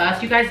important to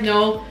us. You guys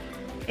know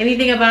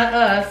anything about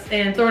us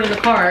and throw it in the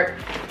cart.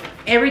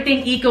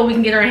 Everything eco we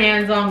can get our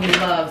hands on, we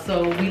love.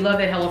 So we love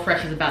that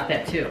HelloFresh is about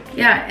that too.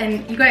 Yeah,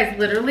 and you guys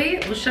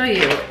literally, we'll show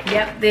you.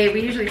 Yep,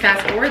 we usually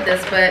fast forward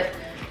this, but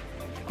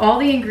all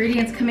the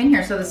ingredients come in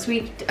here. So the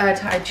sweet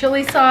Thai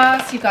chili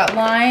sauce, you've got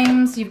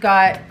limes, you've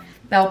got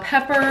bell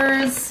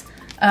peppers,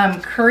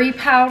 curry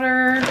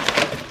powder.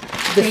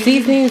 The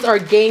seasonings are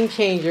game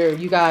changer,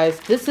 you guys.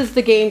 This is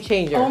the game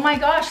changer. Oh my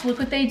gosh, look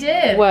what they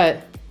did.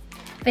 What?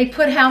 They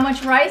put how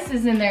much rice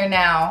is in there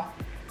now.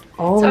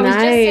 Oh, so I was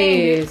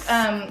nice. just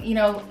saying, you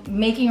know,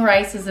 making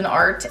rice is an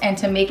art, and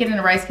to make it in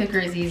a rice cooker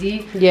is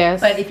easy. Yes.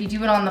 But if you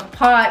do it on the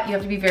pot, you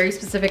have to be very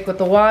specific with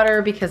the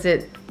water because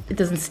it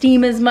doesn't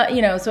steam as much,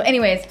 you know. So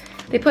anyways,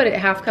 they put it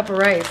half cup of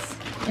rice.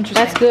 Interesting.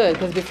 That's good,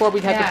 because before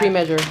we'd have to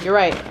pre-measure. You're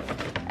right.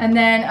 And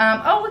then,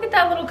 oh, look at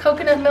that little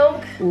coconut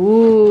milk.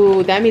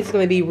 Ooh, that means it's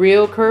going to be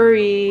real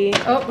curry.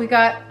 Oh, we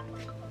got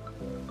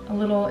a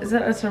little, is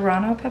that a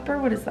serrano pepper?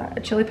 What is that?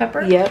 A chili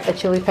pepper? Yep, a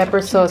chili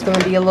pepper. So it's going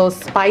to be a little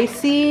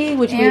spicy,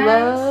 which we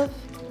love.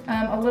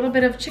 A little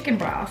bit of chicken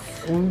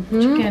broth.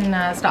 Chicken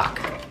stock.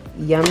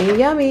 Yummy,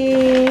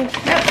 yummy.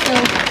 Yep,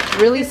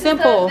 so really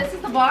simple. This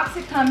is the box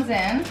it comes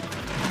in.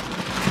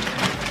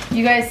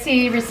 You guys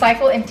see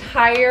recycle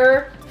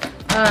entire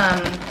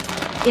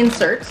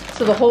insert.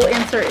 So the whole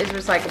insert is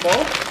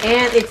recyclable.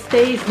 And it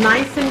stays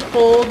nice and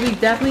cold. We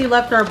definitely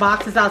left our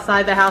boxes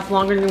outside the house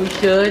longer than we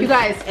should. You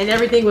guys. And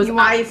everything was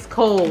ice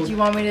cold. Do you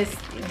want me to,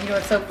 you know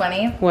what's so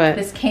funny? What?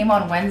 This came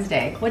on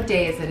Wednesday. What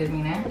day is it,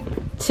 Edwina?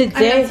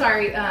 Today. I'm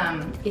sorry,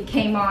 it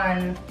came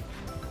on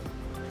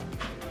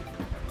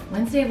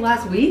Wednesday of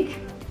last week?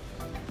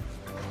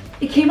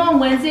 It came on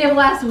Wednesday of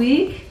last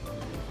week?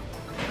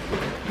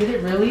 Did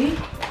it really?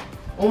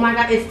 Oh my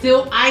God, it's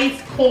still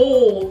ice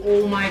cold.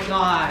 Oh my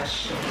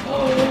gosh.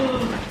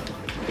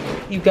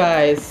 You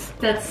guys.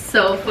 That's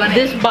so funny.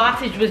 This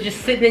box was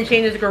just sitting in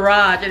Shana's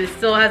garage and it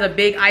still has a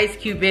big ice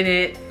cube in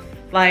it.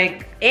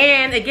 Like,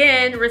 and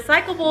again,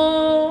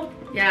 recyclable.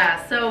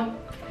 Yeah, so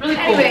really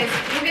cool. Anyways,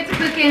 we'll get to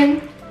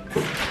cooking.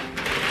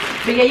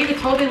 But yeah, you could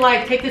totally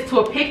like take this to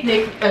a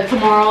picnic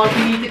tomorrow if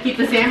you need to keep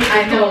the sandwich.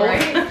 I know,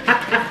 right?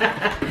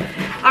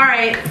 All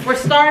right, we're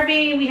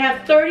starving. We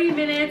have 30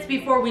 minutes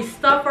before we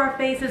stuff our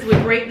faces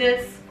with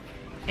greatness.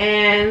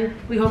 And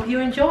we hope you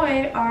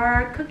enjoy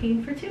our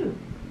cooking for two.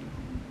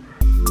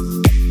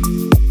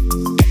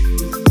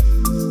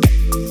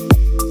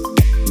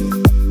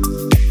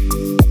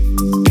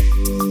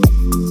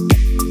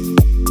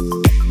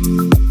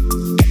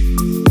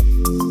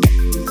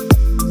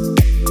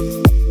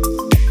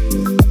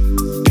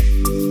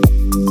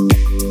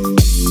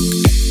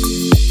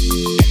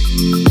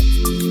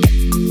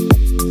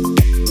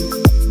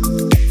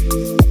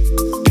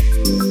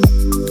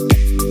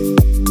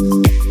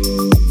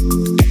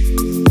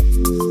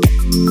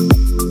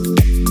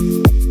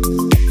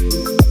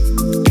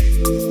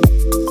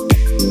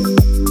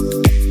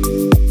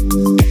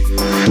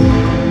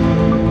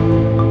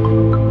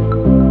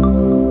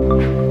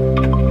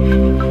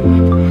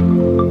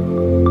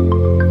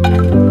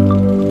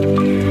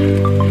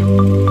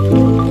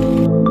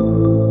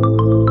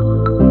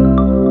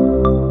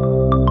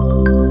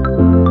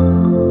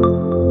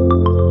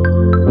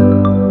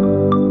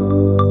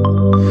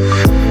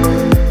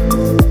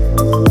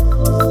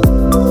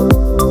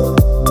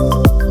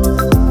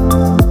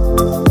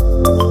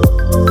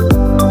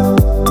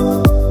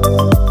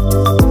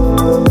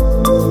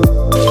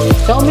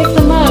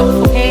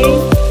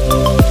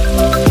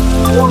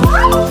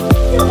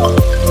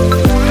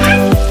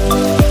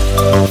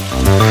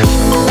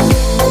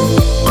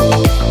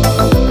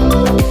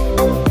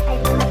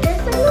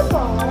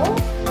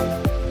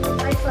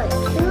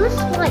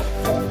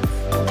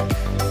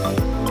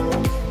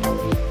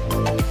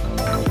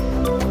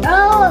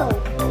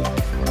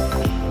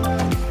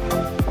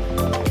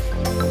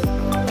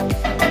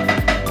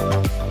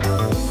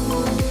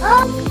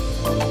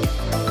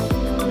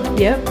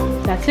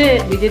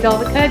 That's it. We did all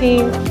the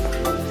cutting.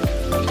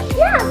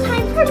 Now it's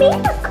time for me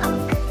to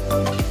cook.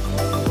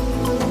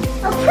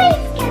 Oh,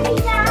 please give me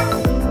that.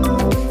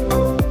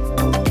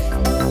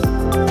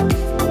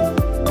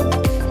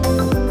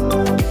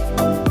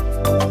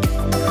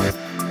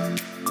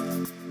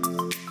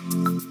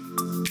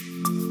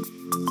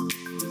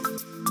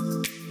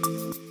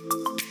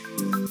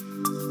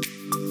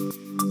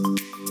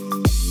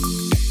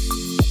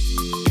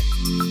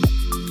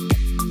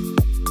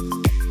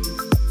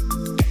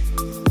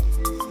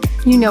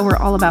 You know we're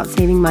all about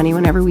saving money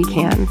whenever we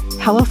can.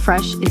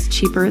 HelloFresh is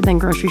cheaper than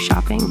grocery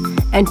shopping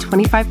and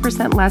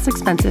 25% less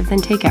expensive than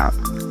takeout,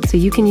 so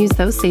you can use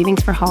those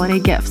savings for holiday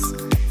gifts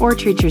or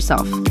treat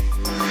yourself.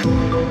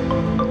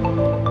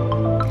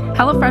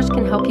 HelloFresh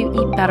can help you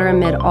eat better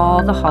amid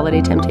all the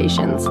holiday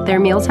temptations. Their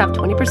meals have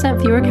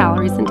 20% fewer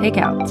calories than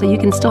takeout, so you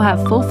can still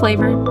have full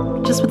flavor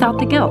just without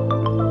the guilt.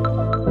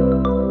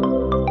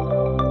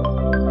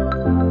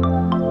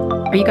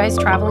 Are you guys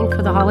traveling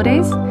for the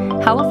holidays?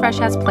 HelloFresh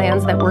has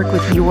plans that work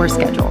with your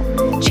schedule.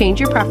 Change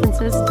your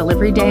preferences,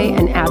 delivery day,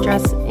 and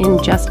address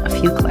in just a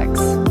few clicks.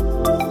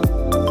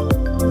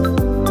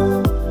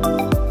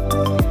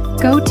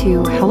 Go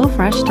to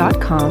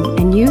HelloFresh.com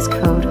and use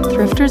code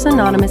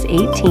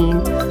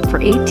ThriftersAnonymous18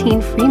 for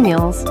 18 free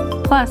meals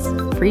plus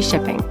free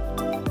shipping.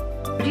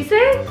 What'd you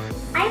say?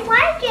 I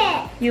like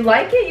it. You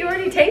like it? You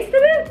already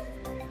tasted it?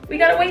 We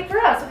gotta wait for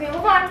us. Okay,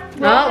 hold on.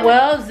 Oh,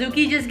 well,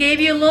 Zuki just gave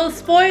you a little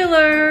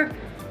spoiler.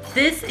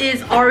 This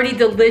is already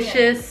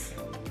delicious.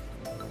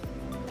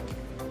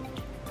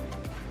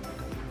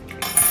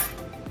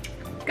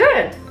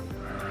 Good.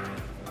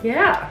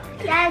 Yeah.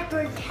 Dad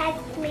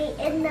protect me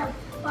in the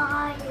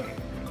fire.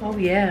 Oh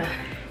yeah.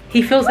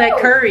 He feels that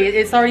curry.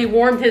 It's already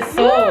warmed his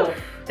soul.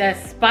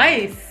 That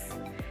spice.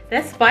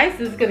 That spice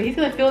is good. He's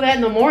gonna feel that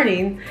in the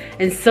morning,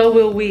 and so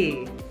will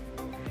we.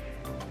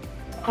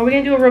 Are we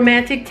gonna do a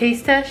romantic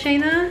taste test,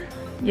 Shana?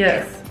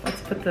 Yes. Let's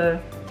put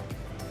the...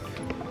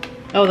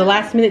 Oh, the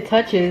last minute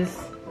touches.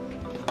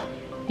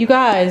 You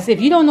guys, if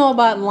you don't know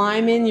about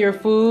lime in your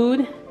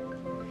food,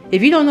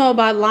 you're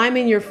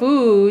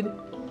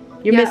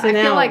missing out.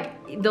 I feel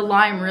like the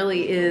lime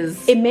really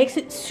is... It makes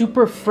it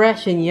super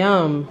fresh and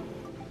yum.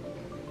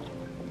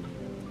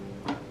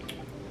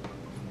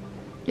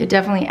 It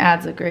definitely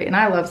adds a great... And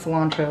I love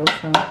cilantro,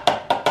 so...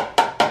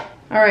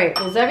 All right,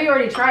 well, Zevi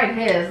already tried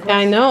his.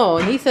 I know,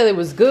 and he said it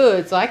was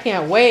good, so I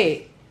can't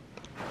wait.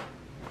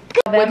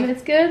 What?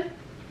 It's good?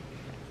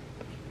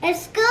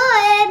 It's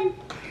good.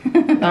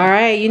 All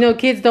right, you know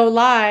kids don't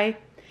lie.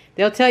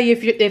 They'll tell you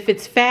if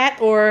it's fat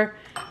or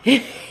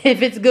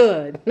if it's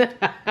good.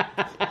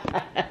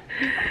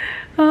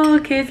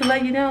 Oh, kids will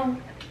let you know.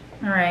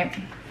 All right.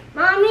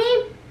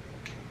 Mommy?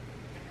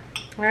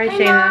 All right,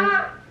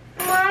 Shana.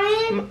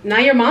 Mommy? Now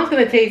your mom's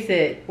gonna taste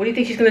it. What do you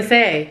think she's gonna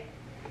say?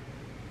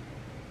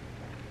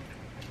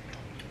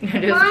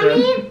 It is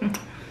Mommy? good.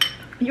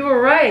 You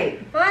were right.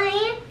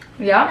 Mommy?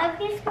 Yeah?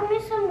 Please give me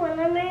some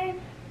lemonade.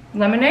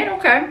 Lemonade?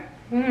 Okay.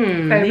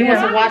 Okay, He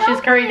wants to yeah. wash his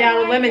curry down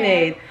with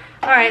lemonade.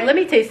 All right, let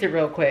me taste it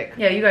real quick.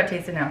 Yeah, you gotta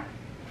taste it now.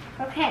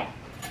 Okay.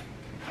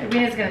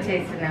 Irina's gonna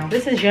taste it now.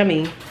 This is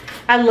yummy.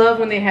 I love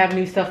when they have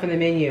new stuff in the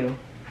menu.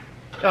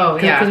 Oh,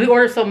 yeah. Because we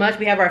order so much,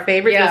 we have our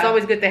favorites. So Yeah. it's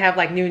always good to have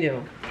like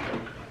new.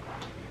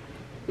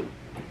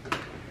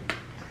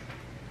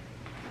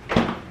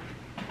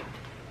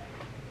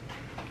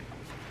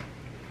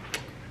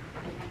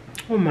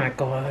 Oh my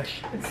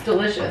gosh. It's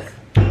delicious.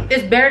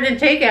 It's better than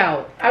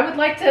takeout. I would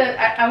like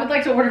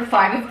to order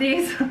 5 of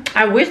these.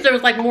 I wish there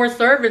was like more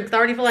servings. I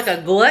already feel like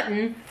a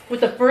glutton.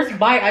 With the first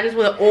bite, I just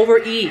want to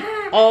overeat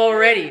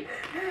already.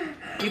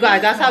 You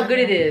guys, that's how good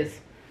it is.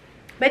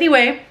 But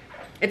anyway,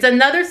 it's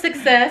another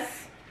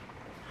success.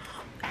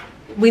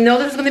 We know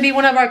this is going to be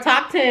one of our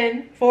top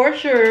 10 for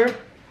sure.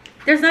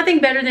 There's nothing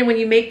better than when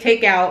you make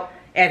takeout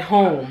at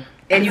home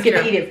and you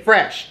get to eat it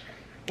fresh.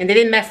 And they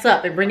didn't mess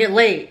up and bring it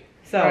late.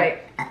 So. Right.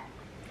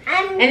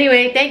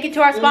 Anyway, thank you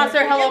to our sponsor,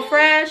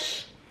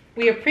 HelloFresh.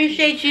 We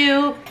appreciate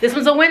you. This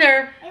one's a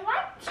winner. I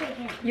like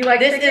chicken. You like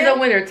This chicken? is a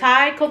winner.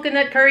 Thai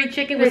coconut curry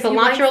chicken with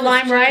cilantro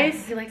lime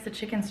rice. He likes the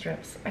chicken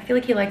strips. I feel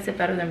like he likes it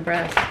better than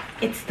breast.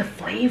 It's the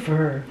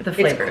flavor. The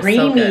flavor It's is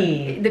so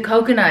creamy. good. The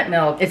coconut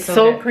milk. It's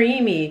so good.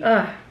 creamy.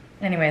 Ugh.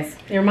 Anyways.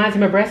 It reminds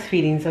him of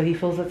breastfeeding, so he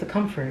feels it's a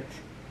comfort.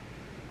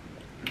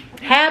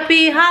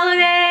 Happy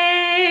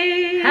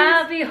holidays!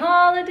 Happy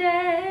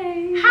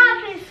holidays!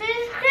 Happy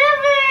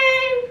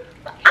Thanksgiving!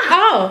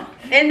 Oh,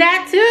 and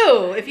that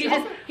too. If you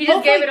just He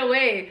just gave it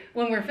away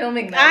when we're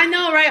filming that. I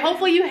know, right?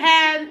 Hopefully you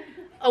had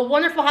a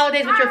wonderful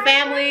holidays with your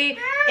family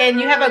and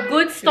you have a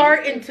good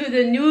start into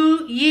the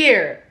new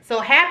year. So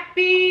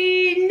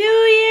happy New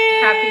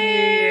Year! Happy New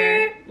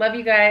Year. Love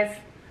you guys.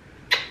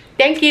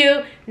 Thank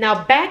you.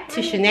 Now back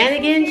to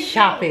shenanigans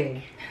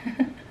shopping.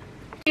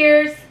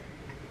 Cheers.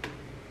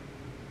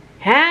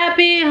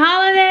 Happy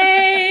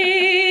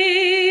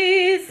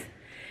holidays!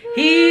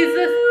 He's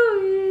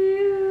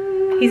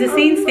a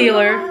scene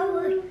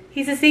stealer.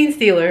 He's a scene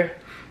stealer.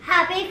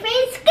 Happy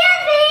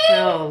Thanksgiving!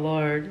 Oh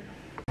Lord.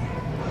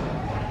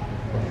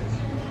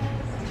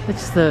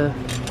 It's the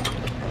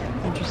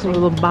Interesting. A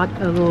little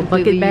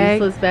bucket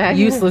bag. Useless bag.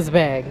 Useless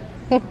bag.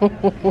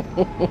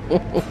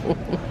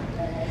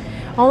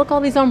 Oh, look,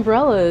 all these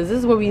umbrellas. This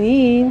is what we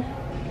need.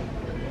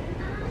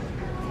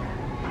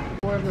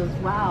 More of those.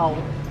 Wow.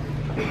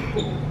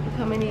 Look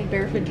how many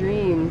Barefoot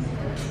Dreams.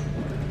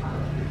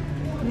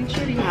 Make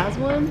sure he has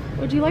one.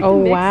 Or do you like the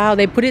mixed? Wow,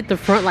 they put it at the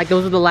front like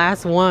those are the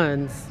last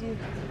ones. Do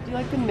you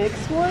like the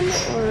mixed one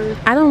or?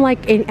 I don't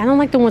like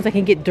the ones that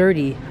can get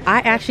dirty. I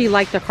actually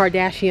like the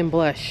Kardashian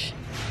blush.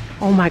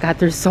 Oh my god,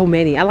 there's so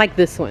many. I like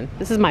this one.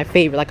 This is my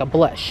favorite, like a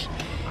blush.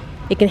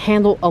 It can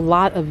handle a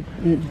lot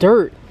of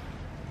dirt.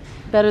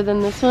 Better than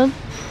this one?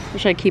 Or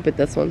should I keep it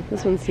this one?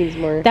 This one seems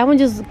more... That one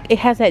just, it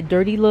has that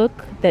dirty look,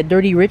 that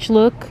dirty rich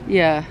look.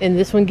 Yeah. And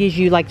this one gives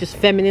you like just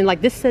feminine,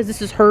 like this says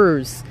this is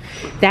hers.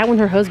 That one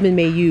her husband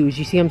may use.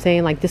 You see what I'm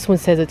saying? Like this one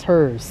says it's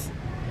hers.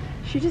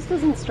 She just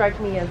doesn't strike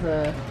me as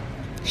a...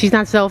 She's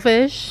not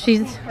selfish.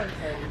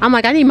 I'm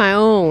like, I need my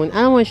own.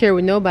 I don't want to share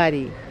with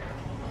nobody.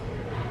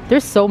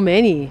 There's so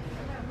many.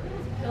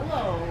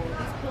 Pillow.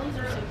 These pillows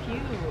are so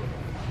cute.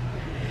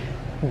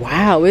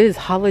 Wow, it is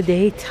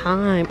holiday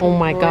time. Oh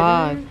my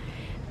god.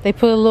 They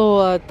put a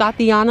little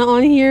Tatiana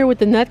on here with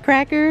the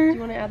nutcracker. Do you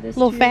want to add this a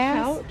little to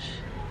fast? your couch?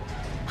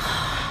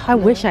 I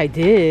wish I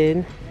did.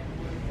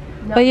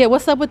 No. But yeah,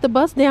 what's up with the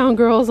bust down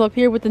girls up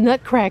here with the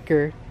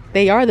nutcracker?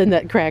 They are the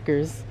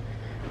nutcrackers.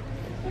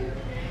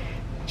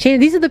 Shana,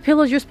 these are the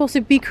pillows you're supposed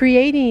to be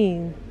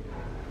creating.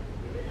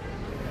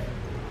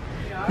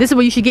 This is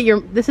what you should get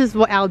your, this is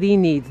what Aldine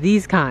needs,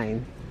 these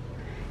kind.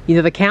 You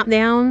know, the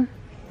countdown.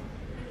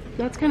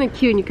 That's kind of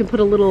cute, and you can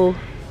put a little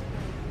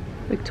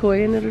like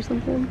toy in it or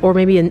something. Or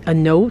maybe a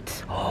note.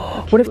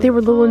 What if they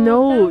were little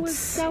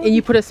notes and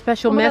you put a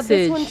special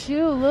message? This one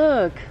too,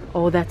 look.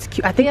 Oh, that's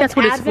cute. I think that's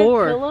what it's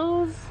for.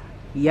 Pillows?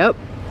 Yep.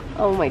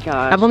 Oh my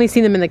gosh. I've only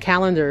seen them in the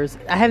calendars.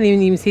 I haven't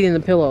even seen it in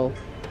the pillow.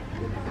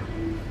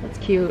 That's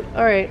cute.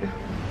 All right.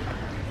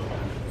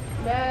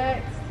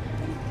 Next.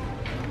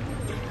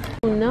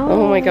 Oh no.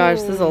 Oh my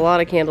gosh, there's a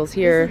lot of candles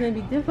here. This is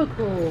gonna be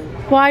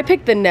difficult. Well, I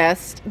picked the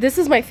Nest. This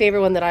is my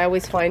favorite one that I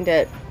always find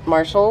at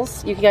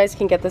Marshall's. You guys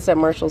can get this at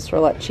Marshall's for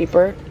a lot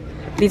cheaper.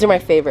 These are my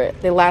favorite.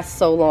 They last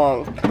so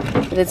long.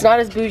 But it's not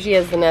as bougie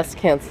as the Nest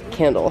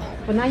candle.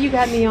 But now you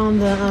got me on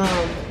the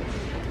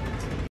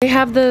They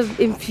have the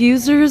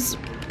infusers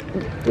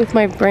with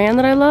my brand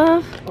that I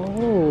love.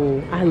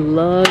 Oh, I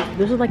love,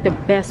 this is like the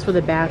best for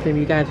the bathroom,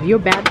 you guys. If your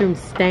bathroom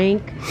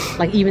stank,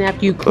 like even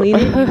after you clean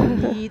it,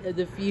 you need a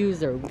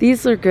diffuser.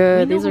 These are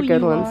good. These are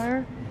good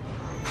ones.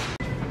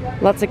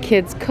 Lots of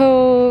kids'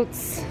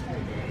 coats,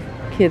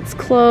 kids'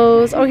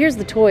 clothes. Oh, here's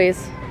the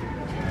toys.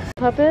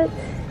 Puppets.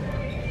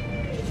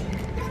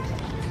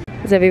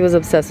 Zevi was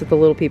obsessed with the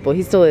little people.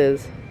 He still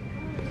is.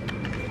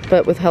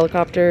 But with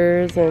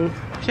helicopters and...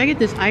 Should I get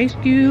this ice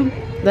cube?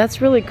 That's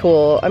really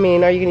cool. I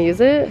mean, are you gonna use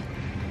it?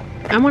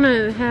 I want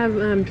to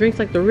have drinks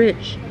like the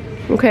rich.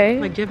 Okay.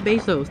 Like Jeff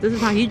Bezos. This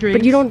is how he drinks.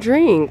 But you don't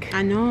drink.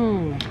 I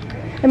know.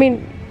 I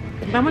mean...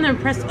 But I want to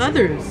impress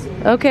others.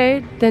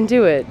 Okay, then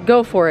do it.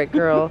 Go for it,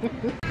 girl.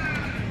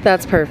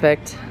 That's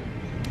perfect.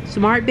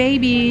 Smart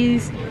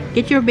babies.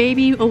 Get your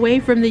baby away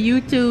from the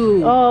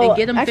YouTube. Oh, and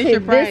get them actually,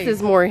 Fisher Price. this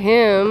is more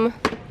him.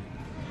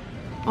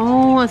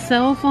 Oh, a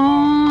cell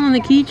phone on the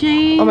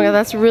keychain. Oh my god,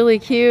 that's really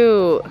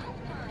cute.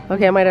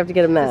 Okay, I might have to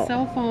get him that. A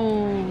cell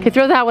phone. Okay,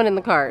 throw that one in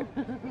the cart.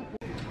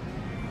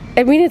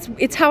 I mean,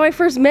 it's how I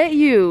first met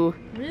you.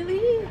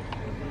 Really?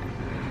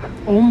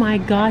 Oh my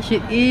gosh,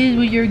 it is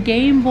with your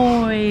Game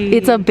Boy.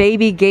 It's a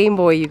baby Game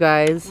Boy, you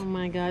guys. Oh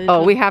my god.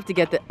 Oh, we have to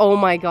get the. Oh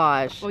my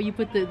gosh. Oh, you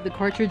put the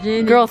cartridge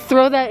in? Girl,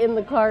 throw that in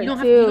the cart you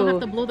too. You don't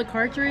have to blow the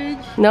cartridge?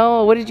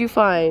 No, what did you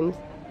find?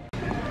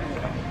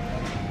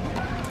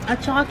 A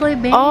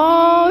chocolate baby.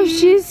 Oh,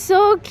 she's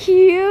so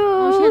cute.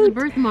 Oh, she has a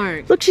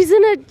birthmark. Look, she's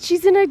in a,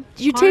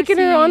 you're taking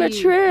her on a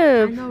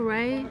trip. I know,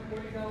 right?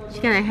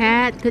 She got a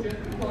hat.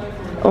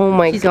 Oh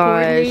my She's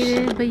gosh.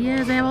 coordinated, but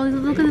yeah, they have all these,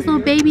 look at this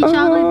little baby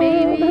chocolate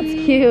baby.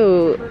 That's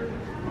cute.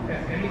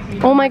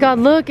 Oh my god,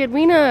 look,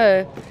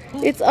 Edwina.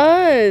 It's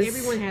us.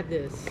 Everyone had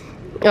this.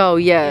 Oh,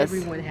 yes.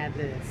 Everyone had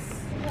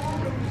this.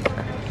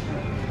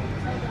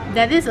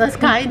 That is us,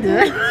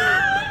 kinda.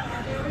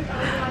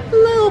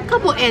 Little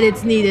couple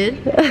edits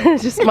needed.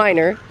 Just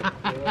minor.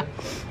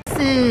 This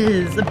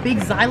is a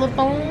big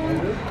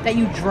xylophone that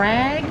you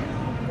drag.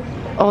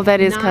 Oh,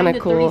 that is kind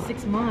of cool.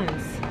 36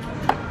 months.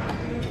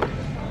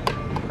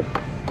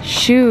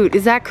 Shoot,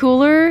 is that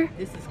cooler?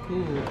 This is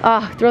cool.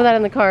 Ah, throw that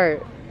in the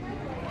cart.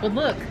 But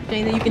look,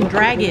 Shana, you can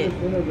drag it.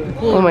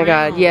 Oh my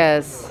god,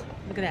 yes.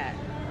 Look at that.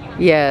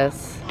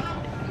 Yes.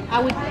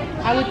 I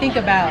would think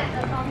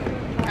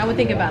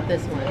about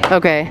this one.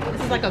 Okay.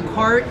 This is like a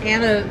cart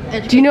and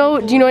a Do you know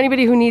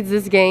anybody who needs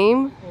this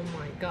game? Oh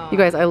my god. You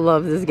guys, I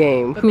love this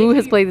game. But Who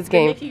has played this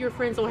game? Make sure your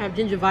friends don't have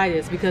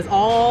gingivitis because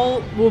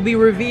all will be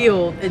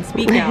revealed and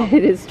speak out.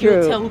 It is true.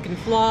 You'll tell who can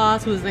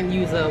floss, who's gonna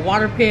use a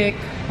water pick.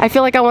 I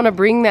feel like I want to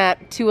bring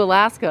that to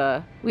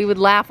Alaska. We would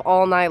laugh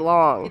all night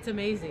long. It's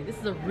amazing. This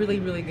is a really,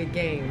 really good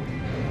game.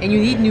 And you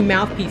need new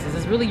mouthpieces.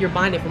 It's really, you're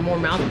buying it for more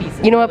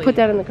mouthpieces. You know what? Really. Put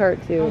that in the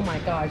cart too. Oh my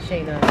God,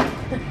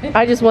 Shana.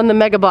 I just won the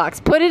mega box.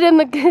 Put it in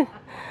the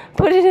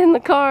put it in the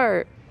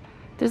cart.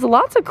 There's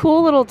lots of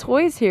cool little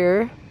toys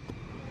here.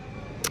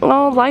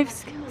 Oh, life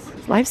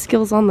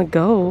skills on the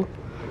go.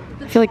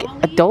 I feel like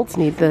adults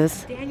need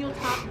this.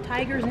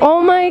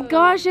 Oh my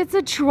gosh, it's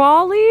a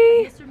trolley.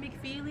 Mr.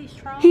 McFeely's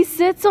trolley. He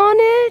sits on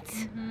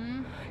it.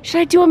 Should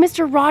I do a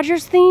Mr.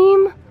 Rogers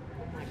theme? Oh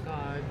my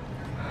God.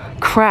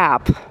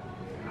 Crap.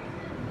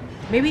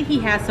 Maybe he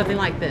has something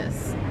like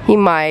this. He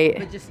might.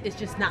 But it's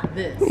just not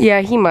this.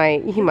 Yeah, he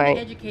might. He might.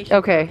 Education.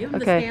 Okay. Give him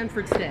the Okay.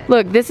 Stanford set.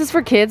 Look, this is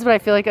for kids, but I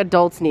feel like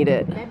adults need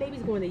it. That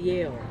baby's going to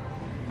Yale.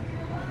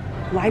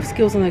 Life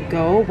skills on the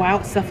go.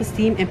 Wow,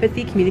 self-esteem,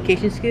 empathy,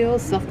 communication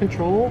skills,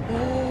 self-control.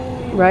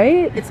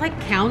 Right? It's like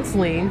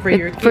counseling for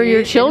your kids For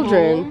your at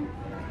children. home.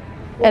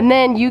 And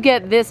then you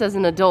get this as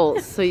an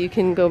adult, so you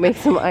can go make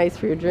some ice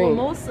for your Well, drink.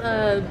 most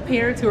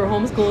parents who are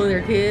homeschooling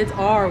their kids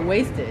are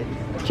wasted.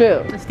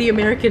 True. It's the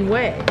American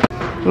way.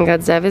 Oh my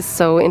God, Zev is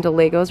so into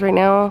Legos right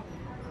now.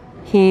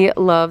 He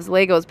loves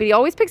Legos, but he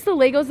always picks the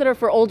Legos that are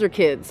for older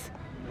kids.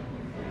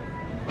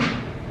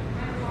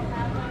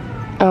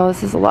 Oh,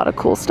 this is a lot of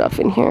cool stuff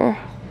in here.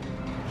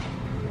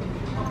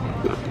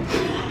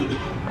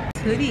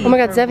 Hoodie Oh my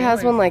God, for Zev has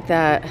boys. one like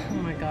that. Oh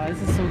my God,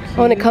 this is so cute.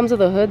 Oh, and it comes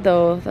with a hood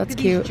though. That's Look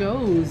at cute. these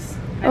Joes.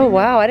 Oh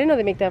wow, I didn't know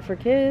they make that for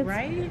kids.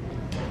 Right?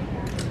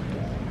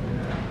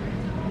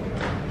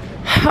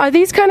 Are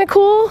these kind of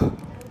cool?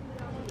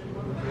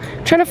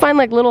 I'm trying to find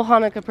like little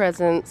Hanukkah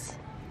presents.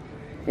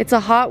 It's a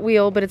Hot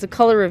Wheel, but it's a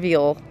color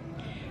reveal.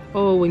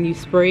 Oh, when you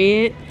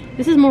spray it.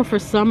 This is more for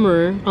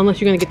summer,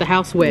 unless you're gonna get the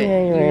house wet.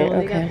 Yeah, you're right,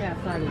 They okay. got that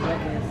outside of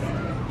wetness.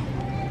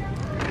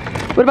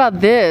 What about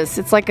this?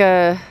 It's like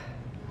a...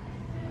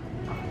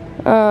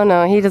 Oh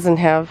no, he doesn't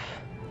have...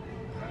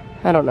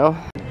 I don't know.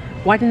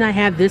 Why didn't I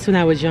have this when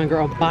I was younger?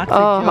 A box of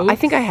Oh, jokes? I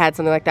think I had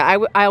something like that.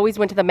 I always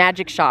went to the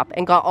magic shop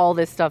and got all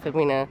this stuff,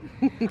 Edwina.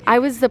 I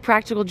was the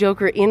practical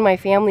joker in my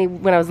family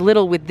when I was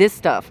little with this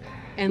stuff.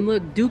 And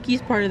look,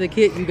 Dookie's part of the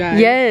kit, you guys.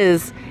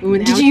 Yes.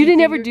 When You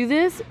didn't ever figure- do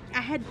this?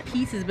 I had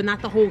pieces, but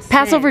not the whole set.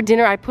 Passover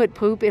dinner, I put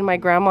poop in my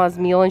grandma's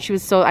meal and she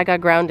was so... I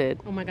got grounded.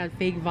 Oh my God,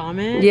 fake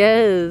vomit.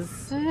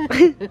 Yes.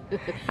 The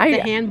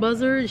hand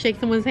buzzer, shake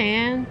someone's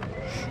hand.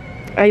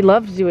 I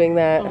loved doing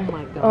that. Oh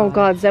my God. Oh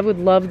God, Zev would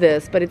love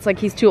this, but it's like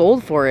he's too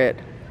old for it.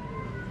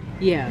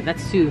 Yeah,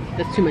 that's too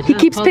much. He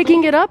keeps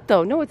picking it up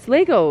though. No, it's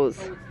Legos.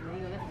 That's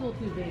a little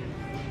too big.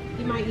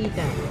 He might eat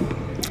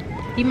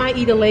that. He might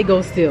eat a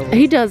Lego still.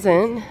 He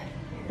doesn't.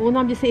 Well, no,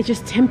 I'm just saying it's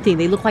just tempting.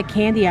 They look like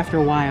candy after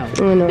a while.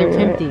 I know, They're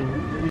right?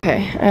 tempting.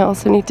 Okay, I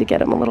also need to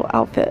get him a little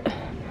outfit.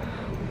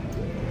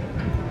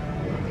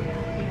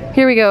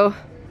 Here we go.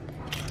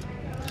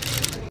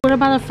 What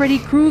about a Freddy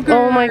Krueger?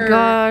 Oh my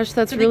gosh,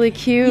 that's really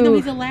cute. You know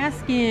he's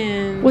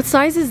Alaskan. What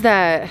size is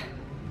that?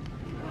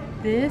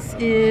 This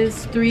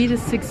is 3 to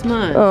 6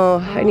 months. Oh,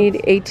 I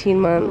need 18 Oh,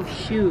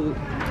 months. shoot.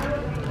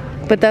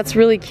 But that's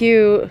really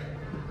cute.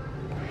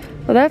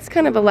 Well, that's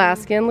kind of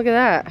Alaskan. Look at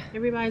that.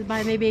 Everybody's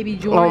buying their baby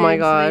Jordan. Oh my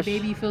gosh. So their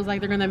baby feels like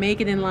they're gonna make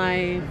it in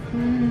life.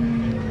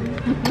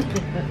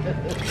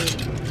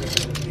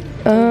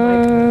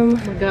 Oh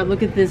my God,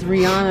 look at this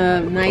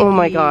Rihanna Nike. Oh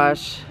my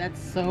gosh.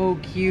 That's so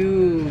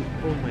cute.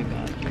 Oh my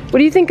gosh. What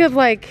do you think of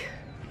like,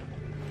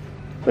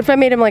 what if I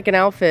made him like an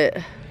outfit?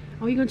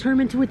 Oh, you're gonna turn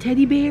him into a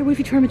teddy bear? What if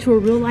you turn him into a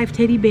real life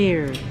teddy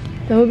bear?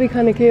 That would be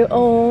kind of cute.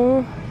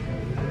 Oh.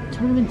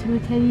 Turn him into a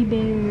teddy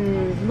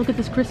bear. Look at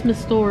this Christmas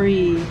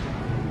story.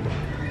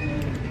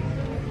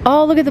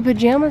 Oh, look at the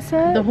pajama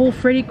set. The whole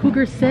Freddy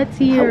Krueger set's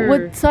here.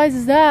 What size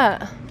is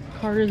that?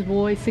 Carter's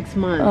boy, 6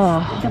 months.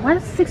 Oh. Why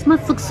does 6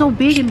 months look so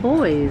big in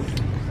boys?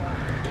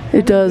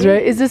 It does,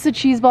 right? Is this a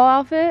cheese ball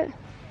outfit?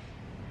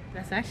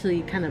 That's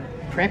actually kind of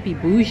preppy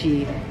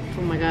bougie.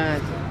 Oh my God.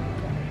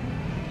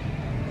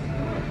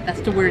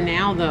 That's to wear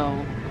now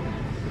though.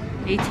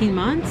 18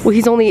 months? Well,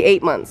 he's only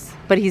 8 months,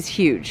 but he's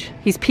huge.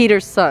 He's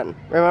Peter's son,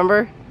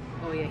 remember?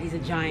 Oh yeah, he's a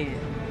giant.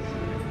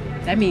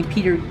 That means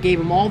Peter gave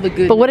him all the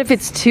good. But what if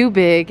it's too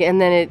big and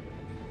then it...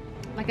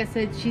 Like I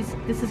said,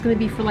 this is gonna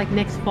be for like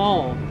next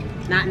fall,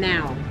 not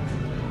now.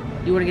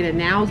 You wanna get a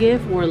now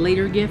gift or a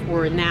later gift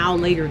or a now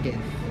later gift?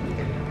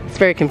 It's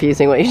very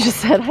confusing what you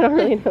just said. I don't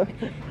really know.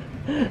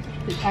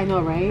 I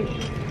know, right?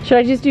 Should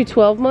I just do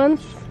 12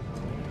 months?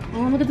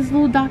 Oh, look at this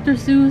little Dr.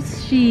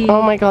 Seuss sheet.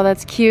 Oh my God,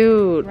 that's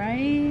cute.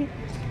 Right?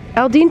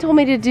 Aldine told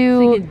me to So do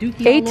you can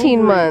dookie all 18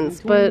 over it months,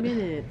 in 20 but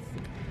minutes.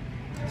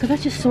 So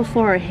that's just so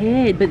far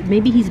ahead, but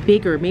maybe he's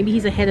bigger. Maybe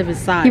he's ahead of his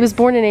size. he was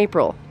born in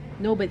April.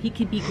 No, but he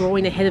could be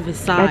growing ahead of his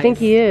size. I think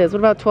he is. What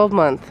about 12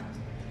 months?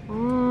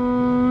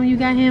 Oh, you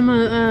got him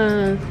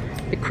a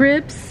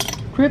Crips?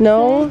 Crips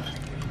No?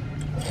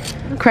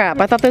 set?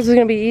 Crap, I thought this was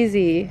gonna be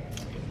easy.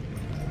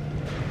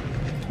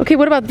 Okay,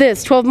 what about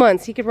this? 12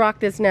 months. He could rock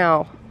this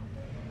now.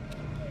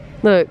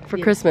 Look, for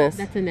Yeah, Christmas.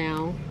 That's a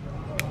now.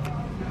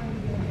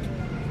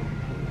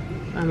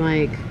 I'm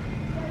like,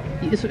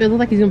 it looks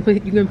like you're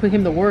gonna put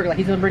him to work. Like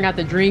he's gonna bring out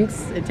the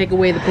drinks and take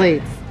away the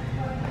plates.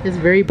 It's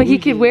very bougie. But he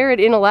could wear it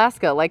in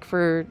Alaska, like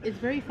for... It's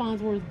very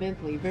Farnsworth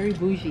Bentley, very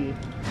bougie.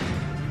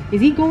 Is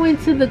he going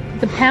to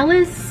the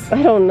palace?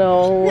 I don't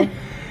know.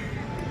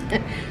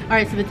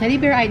 Alright, so the teddy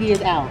bear idea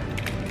is out.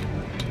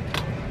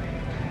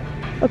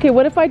 Okay,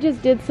 what if I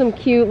just did some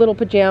cute little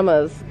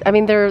pajamas? I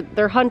mean,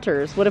 they're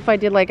hunters. What if I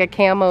did like a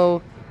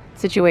camo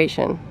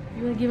situation?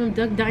 You want to give him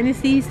Duck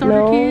Dynasty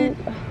starter kit?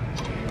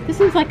 This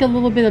seems like a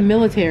little bit of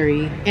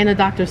military and a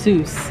Dr.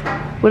 Seuss.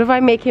 What if I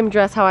make him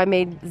dress how I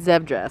made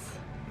Zeb dress?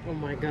 Oh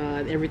my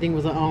god, everything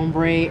was an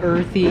ombre,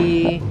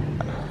 earthy.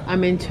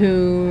 I'm in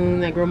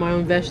tune. I grow my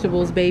own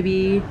vegetables,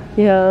 baby.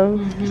 Yeah,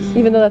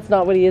 even though that's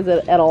not what he is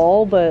at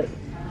all, but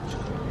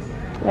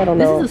I don't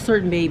know. This is a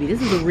certain baby.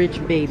 This is a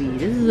rich baby.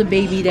 This is a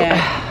baby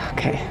that...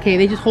 Okay,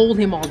 they just hold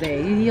him all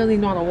day. He doesn't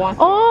even know how to walk.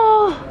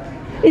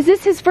 Oh, is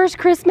this his first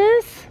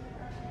Christmas?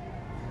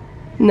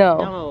 No.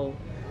 No.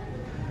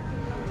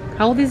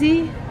 How old is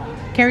he?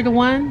 Carry the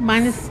one,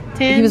 minus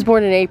 10? He was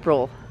born in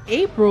April.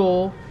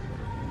 April?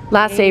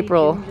 Last May,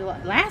 April. June,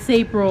 July. Last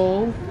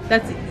April?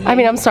 That's... Yeah. I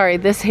mean, I'm sorry,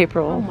 this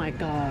April. Oh my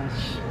gosh.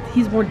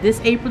 He's born this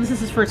April? This is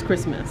his first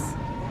Christmas.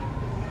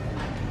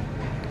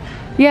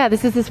 Yeah,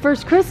 this is his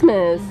first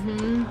Christmas.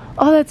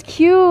 Oh, that's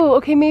cute.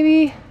 Okay,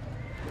 maybe...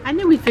 I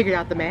knew we figured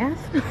out the math.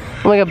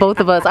 Oh my god, both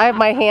of us. I have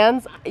my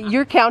hands.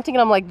 You're counting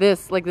and I'm like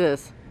this, like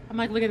this. I'm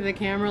like looking at the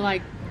camera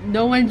like,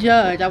 no one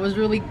judge. I was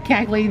really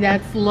calculating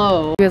that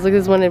slow. You guys, look at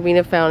this one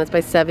Edwina found. It's by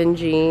 7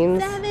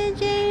 Jeans. 7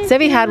 Jeans.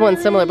 Sevi had one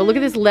similar, but look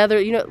at this leather.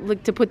 You know,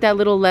 look, to put that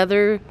little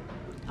leather.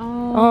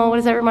 Oh, what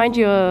does that remind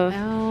you of?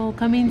 Oh,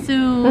 coming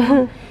soon.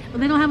 Well,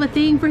 they don't have a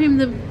thing for him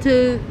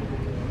to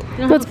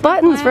No, it's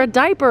buttons for a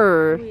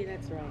diaper. Oh, yeah,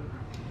 that's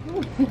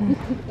right.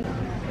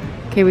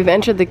 Okay, we've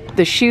entered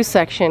the shoe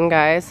section,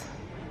 guys.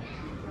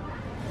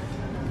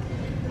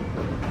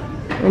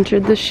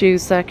 Entered the shoe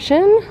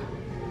section.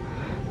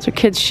 These are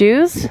kids'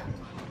 shoes.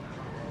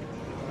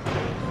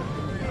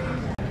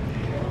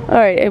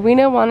 Alright,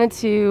 Edwina wanted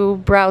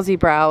to browsy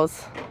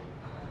browse.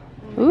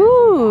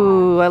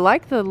 Ooh, I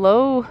like the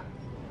lower.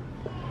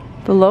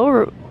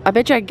 I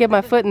bet you I could get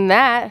my foot in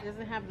that. It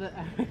doesn't have the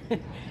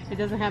it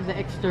doesn't have the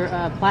extra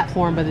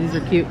platform, but these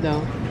are cute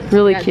though.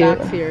 Really cute.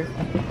 Dots here.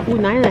 Ooh,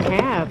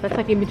 9.5. That's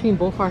like in between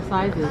both our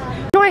sizes.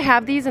 You know, I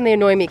have these and they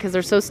annoy me because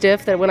they're so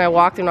stiff that when I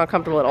walk, they're not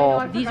comfortable at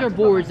all. These are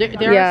boards. There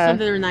are some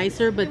that are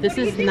nicer, but this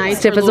is nice.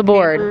 Stiff as a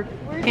board.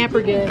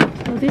 Camper good.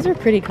 Oh, these are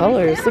pretty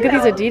colors. Look at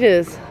these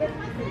Adidas.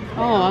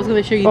 Oh, I was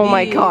going to show you Oh these.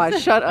 my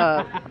gosh, shut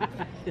up.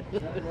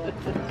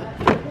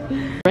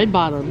 Red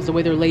bottoms, the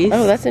way they're laced.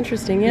 Oh, that's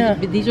interesting, yeah.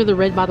 These are the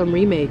red bottom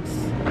remakes.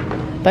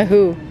 By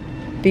who?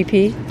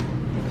 BP?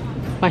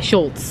 By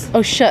Schultz.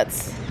 Oh,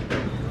 Schutz.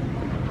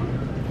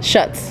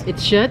 Schutz.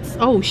 It's Schutz?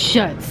 Oh,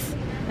 Schutz.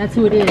 That's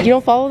who it is. You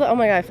don't follow them? Oh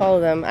my god, I follow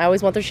them. I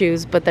always want their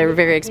shoes, but they're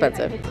very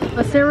expensive.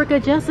 A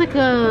Serica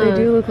Jessica. They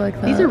do look like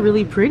that. These are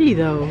really pretty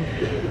though.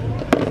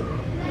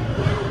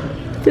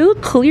 They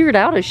look cleared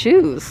out of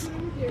shoes. I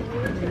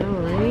know,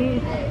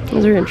 right?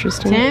 Those are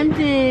interesting.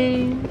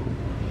 Tempting.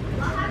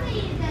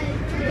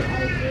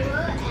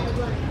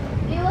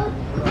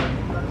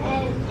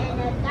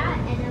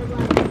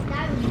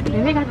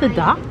 And they got the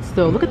dots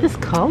though. Look at this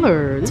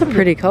color. It's a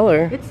pretty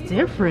color. It's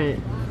different.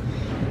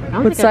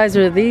 What size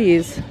are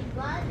these?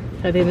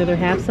 Are they another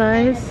half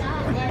size?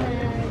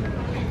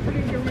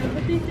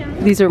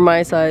 These are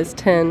my size,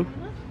 10.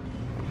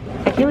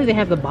 I can't believe they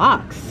have the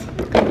box.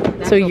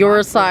 So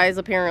your size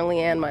apparently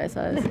and my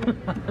size.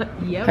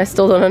 Yep. I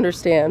still don't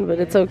understand, but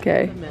it's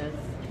okay.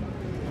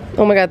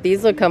 Oh my god,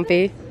 these look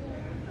comfy.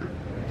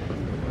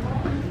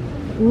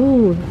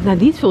 Ooh, now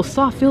these feel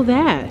soft. Feel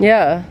that.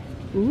 Yeah.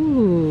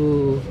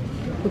 Ooh.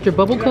 With your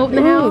bubble coat in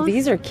the house? Ooh,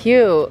 these are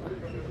cute.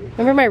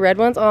 Remember my red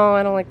ones? Oh,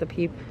 I don't like the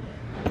peep.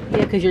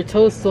 Yeah, because your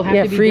toes still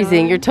have to be freezing.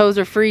 done. Your toes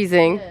are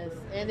freezing. Yes,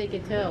 and they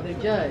can tell. They're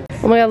judged.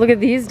 Oh my god, look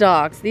at these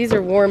docks. These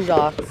are warm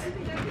docks.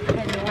 I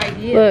had no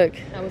idea. Look.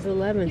 That was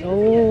 11.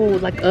 Oh,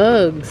 like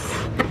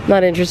Uggs.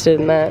 Not interested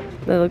in that.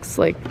 That looks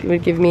like it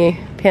would give me a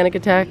panic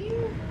attack.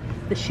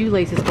 The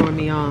shoelace is throwing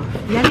me off.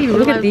 Yeah, I didn't even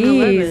Look at realize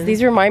these. 11.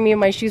 These remind me of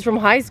my shoes from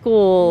high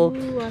school.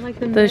 Ooh, I like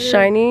them The better.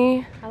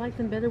 shiny. I like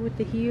them better with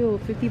the heel.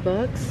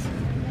 $50.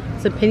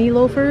 Some penny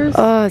loafers.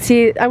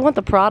 See, I want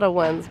the Prada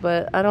ones,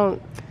 but I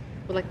don't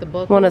With like the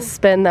buckle. want to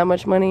spend that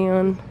much money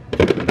on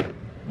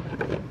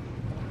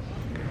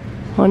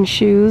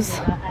shoes.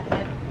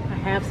 I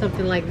have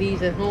something like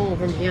these at home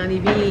from Gianni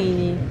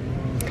Vini.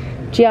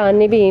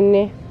 Gianni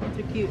Bini.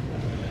 They're cute.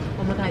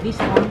 Oh my god, these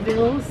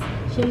Farmvilles,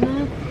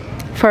 Shana.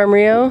 Farm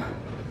Rio.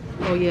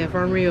 Oh yeah,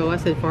 Farm Rio. I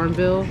said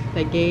Farmville.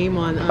 That game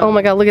on. Oh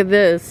my god, look at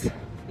this.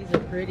 These are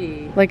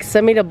pretty. Like,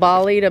 send me to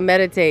Bali to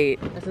meditate.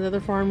 That's another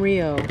Farm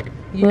Rio.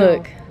 You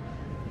Look. know,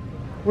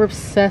 we're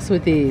obsessed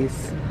with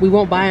these. We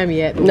won't buy them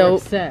yet, but we're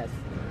Nope. obsessed.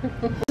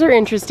 These are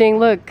interesting.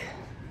 Look.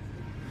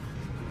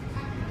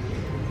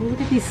 Oh, look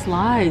at these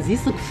slides.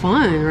 These look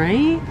fun,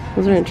 right?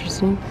 Those are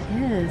interesting.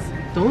 Yes.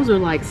 Those are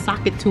like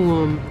socket to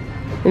them.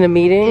 In a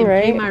meeting, And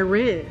pay right? my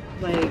rent.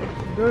 Like,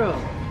 girl.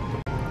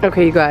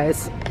 Okay, you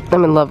guys.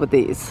 I'm in love with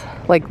these.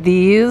 Like,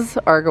 these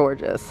are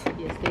gorgeous.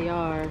 Yes, they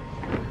are.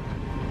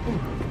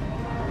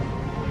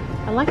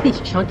 I like these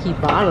chunky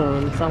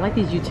bottoms. I like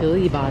these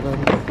utility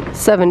bottoms.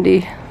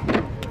 70.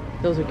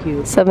 Those are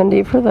cute.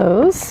 70 for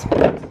those.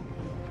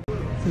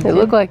 They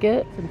look like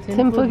it.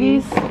 Tim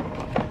Foogies.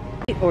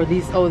 Or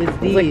these, oh, it's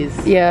these.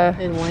 Like, yeah.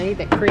 In white,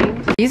 that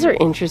cream. These are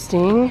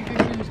interesting.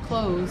 Your shoes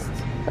closed.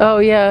 Oh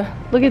yeah.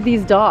 Look at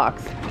these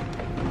docks.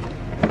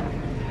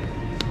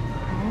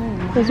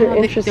 Oh, those are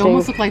interesting. They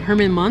almost look like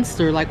Herman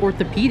Munster, like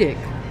orthopedic.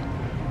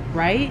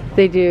 Right?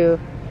 They do.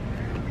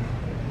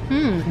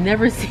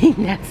 Never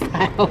seen that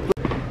style.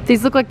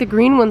 These look like the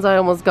green ones I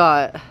almost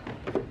got.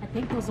 I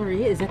think those are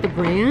it. Is that the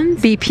brand?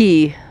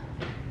 BP.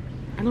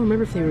 I don't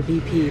remember if they were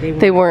BP.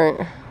 They weren't.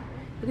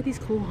 Look at these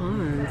cool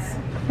Hans.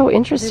 Oh,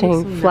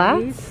 interesting. So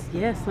Flats? Nice.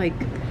 Yes, like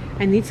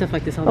I need stuff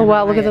like this all the time. Oh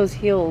wow, night. look at those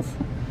heels.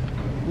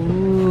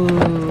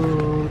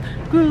 Ooh.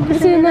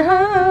 It's in the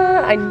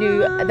heart. I knew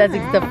that's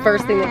the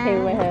first thing that came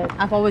to my head.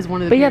 I've always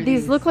wanted to. But yeah,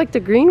 these look like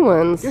the green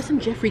ones. There's some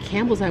Jeffrey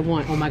Campbells I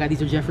want. Oh my god,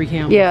 these are Jeffrey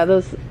Campbells. Yeah,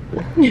 those.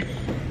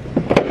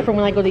 From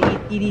when I go to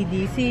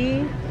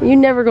EDDC. You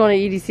never go to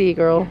EDC,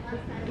 girl.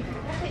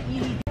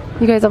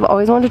 You guys, I've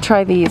always wanted to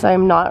try these. I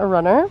am not a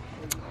runner,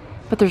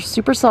 but they're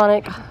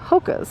supersonic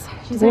hokas.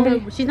 She's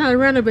not a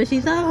runner, but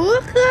she's a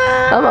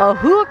hookah. I'm a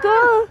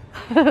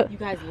hookah. You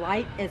guys,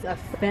 light as a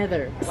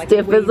feather. Like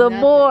stiff as a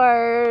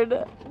board.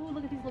 Oh,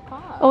 look at these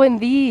Lacoste. Oh, and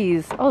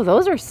these. Oh,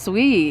 those are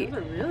sweet.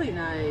 Those are really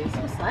nice.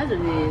 What size are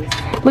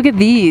these? Look at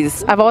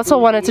these. I've also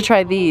wanted to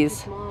try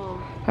these.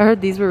 I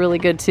heard these were really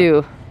good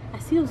too. I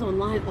see those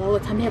online all the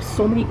time. They have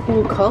so many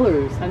cool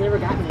colors. I've never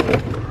gotten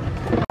them.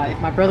 If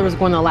my brother was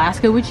going to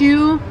Alaska with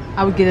you,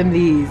 I would get him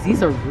these.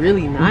 These are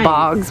really nice.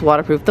 Bogs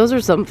waterproof. Those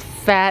are some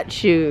fat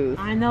shoes.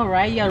 I know,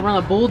 right? You gotta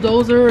run a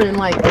bulldozer and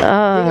like dig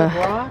up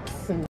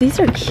rocks. And... These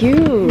are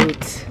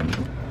cute.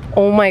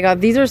 Oh my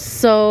god, these are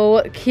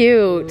so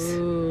cute.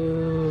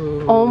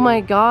 Ooh. Oh my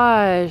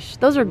gosh,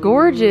 those are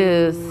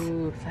gorgeous.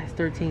 Ooh, size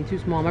 13, too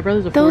small. My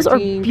brother's a 14. Those are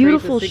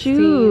beautiful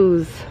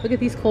shoes. Look at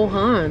these Cole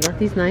Haans. Aren't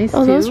these nice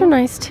Oh, too? those are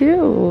nice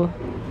too.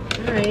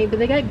 Alright, but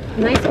they got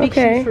nice big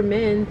shoes for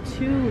men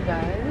too,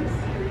 guys.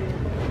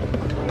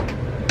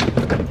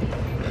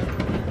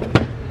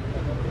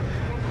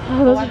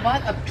 Oh, I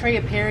bought a tray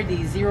of pair of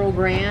these,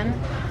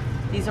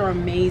 $0 These are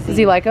amazing. Does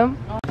he like them?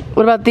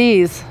 What about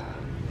these?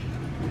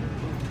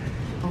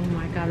 Oh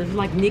my god, there's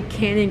like Nick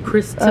Cannon,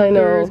 Chris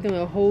Tucker is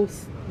gonna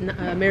host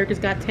America's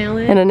Got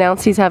Talent. And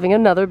announce he's having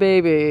another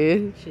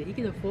baby. Shit, he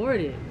can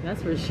afford it,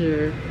 that's for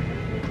sure.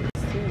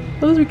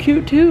 Those are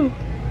cute too.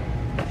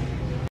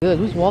 Good,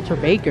 who's Walter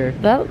Baker?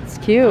 That's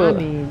cute. I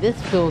mean, this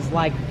feels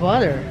like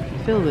butter.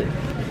 Feel it.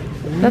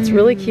 That's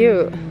really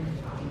cute.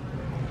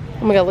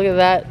 Oh my god, look at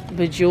that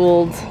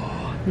bejeweled.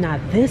 Now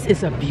this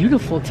is a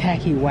beautiful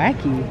tacky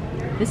wacky.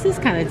 This is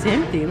kind of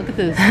tempting. Look at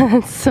this.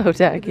 It's so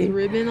tacky. This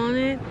ribbon on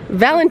it.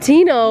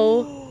 Valentino.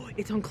 Oh,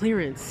 it's on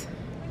clearance.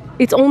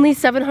 It's only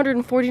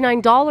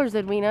 $749,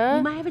 Edwina.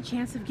 You might have a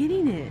chance of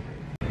getting it.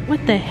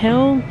 What the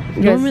hell?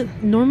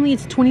 Normally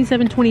it's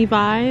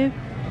 $27.25.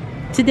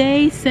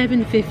 Today,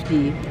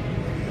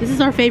 $7.50. This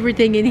is our favorite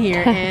thing in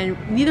here, and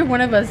neither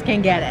one of us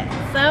can get it.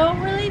 So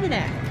we're leaving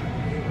it.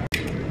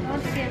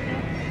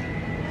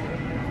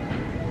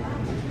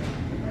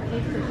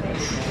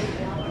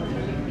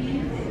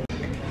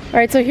 All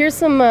right, so here's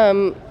some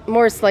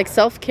more like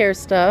self-care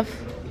stuff.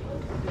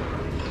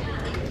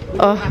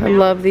 Oh, I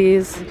love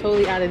these. I'm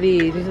totally out of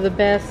these. These are the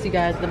best, you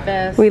guys, the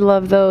best. We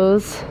love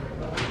those.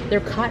 They're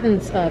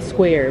cotton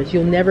squares.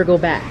 You'll never go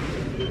back.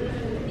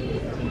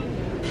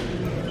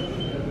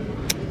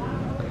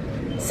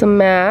 Some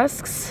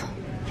masks.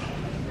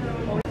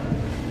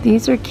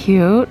 These are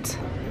cute.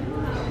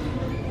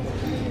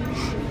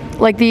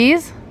 Like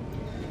these?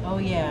 Oh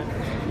yeah.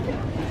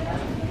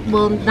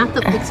 Well, not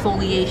the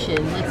exfoliation.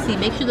 Let's see.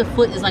 Make sure the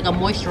foot is like a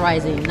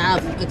moisturizing,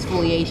 not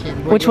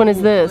exfoliation. Which one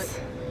is this?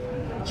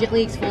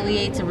 Gently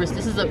exfoliates.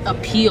 This is a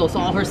peel, so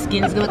all her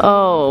skin is gonna.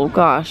 Oh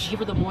gosh. Give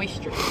her the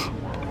moisture.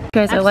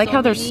 Guys, I like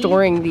how they're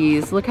storing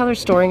these. Look how they're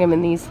storing them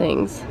in these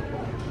things.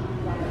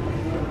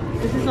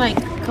 This is like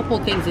a couple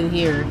of things in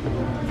here.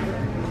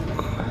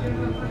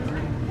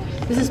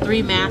 This is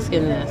 3 masks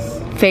in this.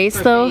 Face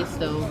though? Face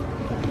though.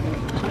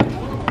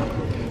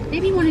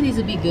 Maybe one of these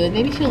would be good.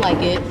 Maybe she'll like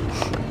it.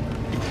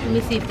 Let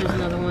me see if there's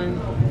another one.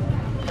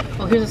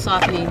 Oh, here's a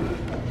softening.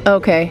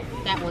 Okay.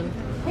 That one.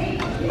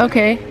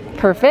 Okay.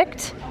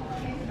 Perfect.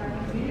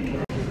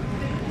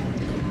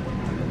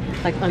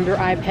 Like under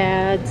eye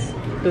pads.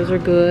 Those are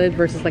good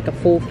versus like a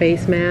full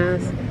face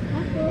mask.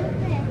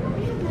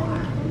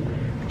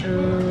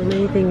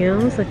 Anything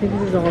else? I think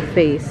this is all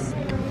face.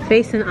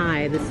 Face and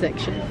eye, this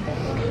section.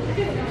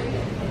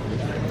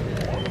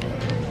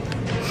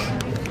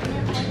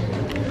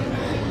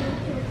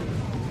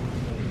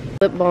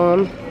 Lip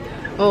balm.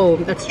 Oh,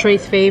 that's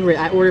Trey's favorite.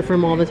 I order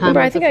from him all the time.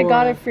 Remember, I think I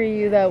got it for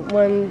you that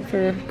one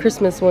for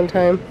Christmas one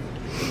time.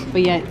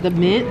 But yeah, the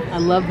mint. I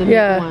love the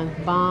mint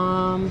one.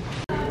 Bomb.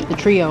 The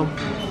trio.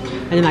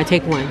 And then I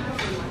take one.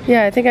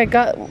 Yeah, I think I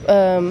got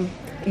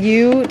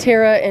you,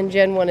 Tara, and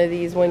Jen one of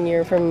these one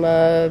year from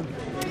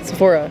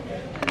Sephora.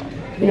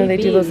 You know, they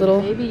do those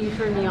little... Maybe you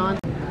turned me on.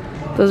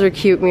 Those are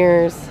cute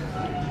mirrors.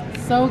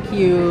 So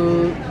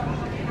cute.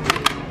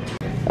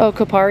 Oh,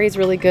 Kopari is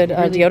really good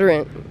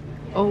deodorant.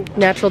 Oh,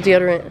 Natural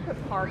deodorant.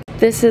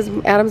 This is,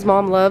 Adam's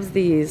mom loves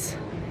these.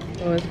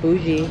 oh, it's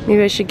bougie.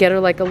 Maybe I should get her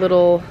like a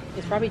little,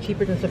 It's probably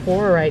cheaper than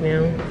Sephora right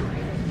now.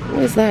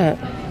 what is that?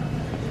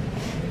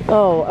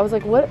 Oh, I was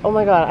like, what? Oh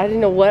my god, I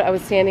didn't know what I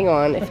was standing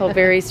on. It felt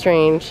very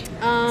strange.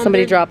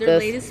 Somebody dropped their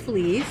this. latest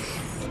fleece.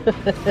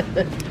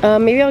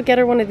 Maybe I'll get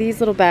her one of these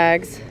little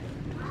bags.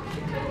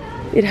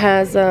 It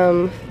has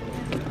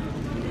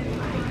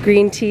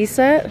green tea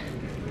set. I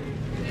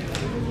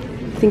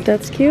think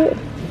that's cute.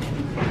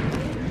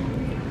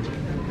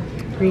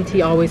 Green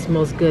tea always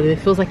smells good. It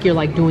feels like you're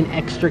like doing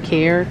extra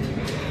care.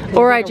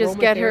 Or I just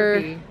get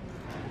her,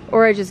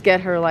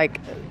 like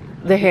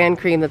the hand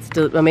cream that's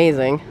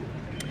amazing.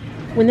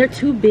 When they're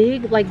too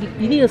big, like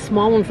you need a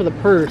small one for the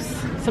purse.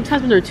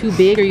 Sometimes when they're too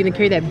big, are you gonna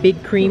carry that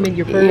big cream in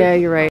your purse? Yeah,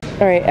 you're right.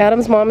 All right,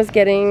 Adam's mom is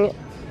getting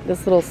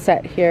this little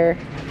set here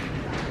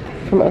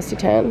from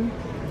OC10.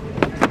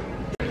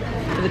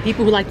 For the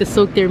people who like to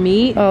soak their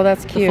meat, Oh,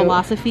 that's the cute.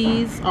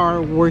 philosophies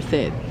are worth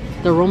it.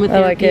 The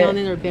aromatherapy like it. on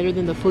it are better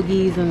than the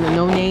Foogies and the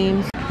no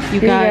names. You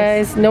Here,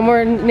 guys, no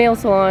more nail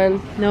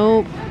salon.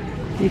 nope.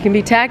 You can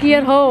be tacky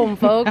at home,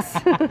 folks.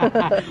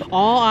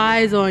 All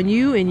eyes on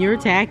you and your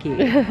tacky.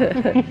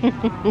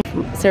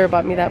 Sarah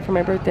bought me that for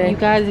my birthday. You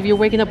guys, if you're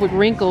waking up with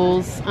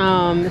wrinkles,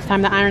 it's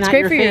time to iron It's out great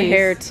your for face. your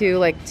hair too,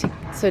 like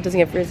so it doesn't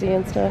get frizzy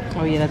and stuff.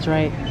 Oh yeah, that's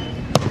right.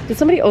 Did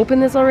somebody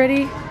open this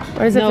already?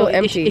 Or does it feel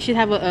empty? It should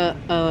have a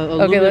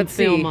aluminum let's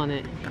film see. on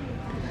it.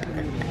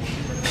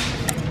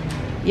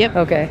 Yep.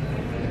 Okay.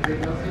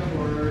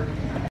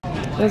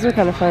 Those are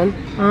kind of fun.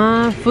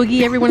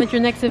 Foogie everyone at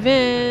your next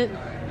event.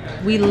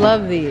 We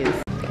love these.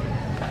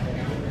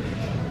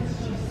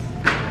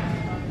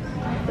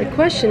 The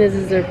question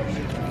is there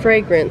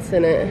fragrance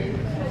in it?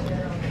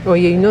 Oh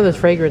yeah, you know there's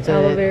fragrance in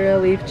Aloe it. vera,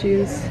 leaf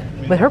juice.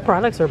 But her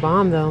products are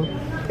bomb though.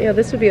 Yeah,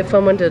 this would be a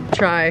fun one to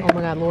try. Oh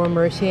my god, Laura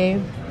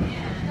Mercier.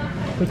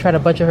 We tried a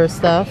bunch of her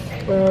stuff.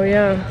 Oh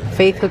yeah.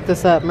 Faith hooked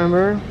us up,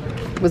 remember?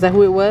 Was that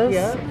who it was?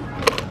 Yeah.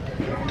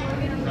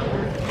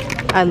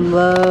 I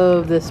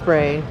love this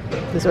spray.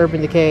 This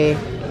Urban Decay.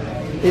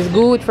 It's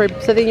good for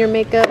setting your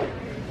makeup.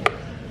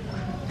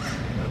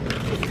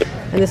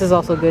 And this is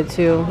also good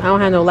too. I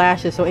don't have no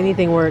lashes, so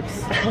anything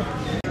works.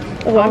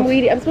 Oh, I'm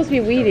weeding. I'm supposed to be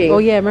weeding. Oh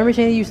yeah, remember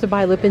Shana used to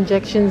buy lip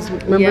injections?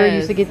 Remember you Yes.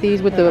 used to get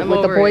these with the I'm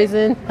with the over it.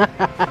 poison?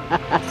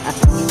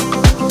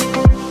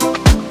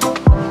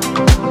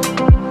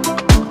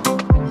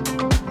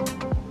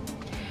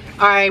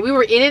 Alright, we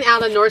were in and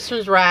out of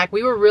Nordstrom's rack.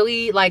 We were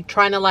really like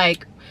trying to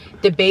like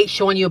debate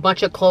showing you a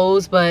bunch of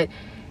clothes, but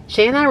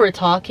Shay and I were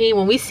talking.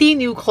 When we see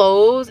new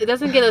clothes, it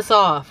doesn't get us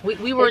off.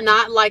 We were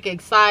not like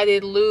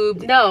excited,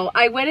 lubed. No,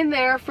 I went in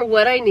there for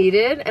what I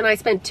needed and I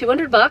spent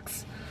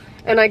 $200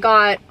 and I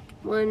got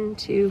 1,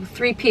 2,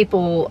 3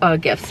 people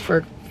gifts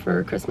for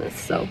Christmas.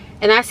 So,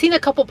 And I've seen a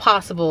couple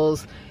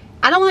possibles.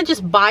 I don't want to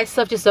just buy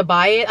stuff just to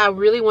buy it. I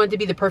really want it to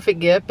be the perfect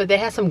gift, but they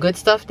have some good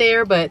stuff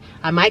there, but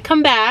I might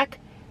come back.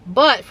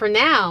 But for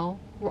now,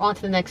 we're on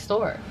to the next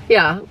store.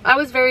 yeah, I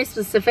was very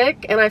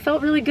specific and I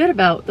felt really good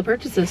about the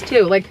purchases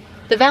too. Like,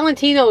 The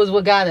Valentino is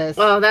what got us.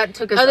 oh, that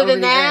took us Other over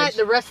than the that, edge.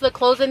 the rest of the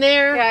clothes in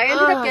there. Yeah, I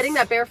ended up getting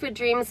that Barefoot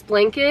Dreams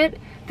blanket,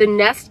 the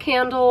Nest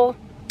candle,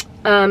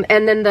 and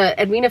then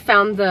Edwina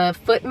found the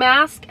foot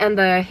mask and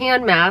the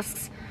hand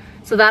masks.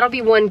 So that'll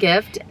be one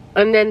gift.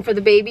 And then for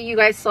the baby, you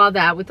guys saw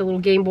that with the little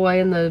Game Boy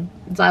and the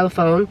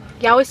xylophone.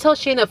 Yeah, I always tell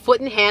Shana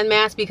foot and hand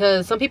mask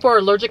because some people are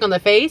allergic on the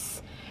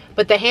face,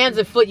 but the hands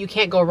and foot you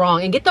can't go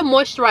wrong. And get them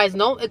moisturized.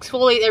 Don't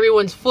exfoliate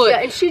everyone's foot. Yeah,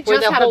 and she where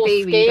just the had a whole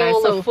baby, you scale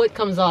guys, so- of foot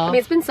comes off. I mean,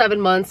 it's been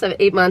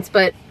 8 months,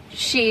 but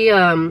she,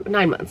 9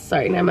 months,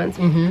 sorry, 9 months.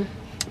 Mm-hmm.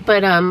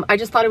 But I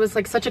just thought it was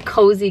like such a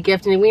cozy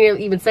gift. And we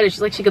even said it.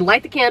 She's like, she could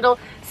light the candle,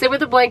 sit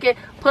with a blanket,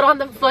 put on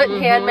the foot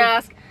and hand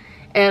mask.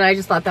 And I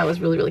just thought that was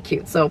really, really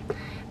cute. So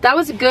that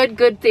was a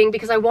good thing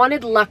because I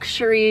wanted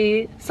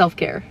luxury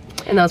self-care.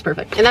 And that was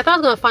perfect. And I thought I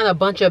was going to find a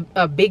bunch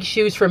of big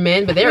shoes for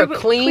men, but they are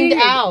cleaned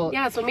out.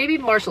 Yeah, so maybe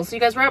Marshall's. So you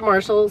guys were at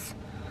Marshall's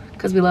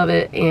because we love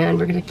it. And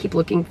we're going to keep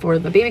looking for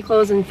the baby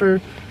clothes and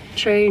for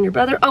Trey and your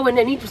brother. Oh, and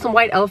I need some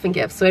white elephant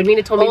gifts. So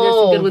Edwina told me there's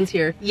some good ones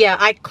here. Yeah,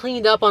 I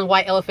cleaned up on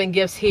white elephant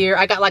gifts here.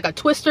 I got like a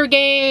Twister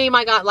game.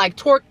 I got like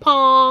Torque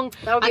Pong.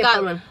 That would be I a got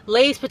fun one.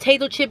 Lay's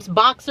potato chips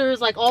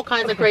boxers, like all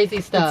kinds of crazy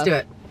stuff. Let's do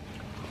it.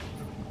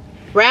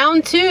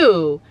 Round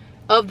 2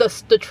 of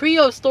the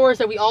trio of stores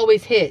that we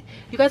always hit.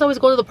 You guys always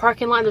go to the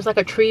parking lot. There's like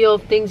a trio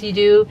of things you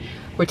do.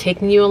 We're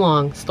taking you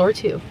along. Store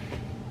 2.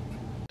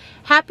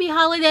 Happy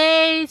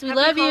holidays. We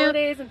love you. Happy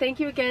holidays, and thank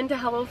you again to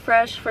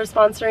HelloFresh for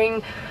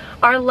sponsoring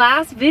our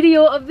last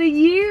video of the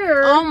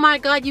year. Oh my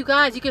God, you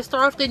guys, you can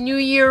start off the new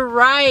year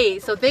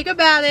right. So think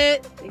about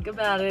it. Think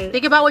about it.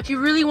 Think about what you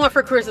really want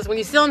for Christmas. When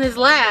you sit on his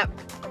lap,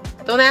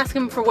 don't ask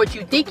him for what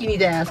you think you need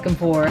to ask him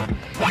for.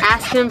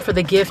 Ask him for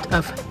the gift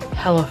of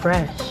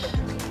HelloFresh.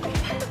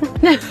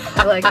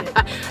 I like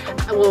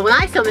it. Well, when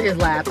I sit in his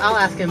lap, I'll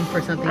ask him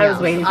for something else. I was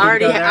waiting for you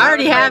to go there. I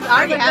already have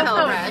That's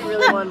Hello what I Fresh.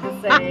 really wanted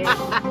to say.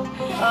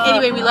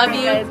 Anyway, we love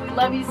you. Guys, we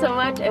love you so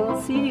much, and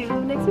we'll see you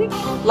next week.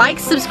 Like,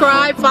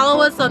 subscribe,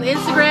 follow us on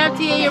Instagram,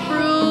 TA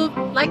Approved.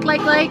 Like.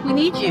 We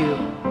need you.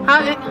 How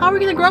are we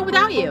gonna grow up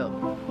without you?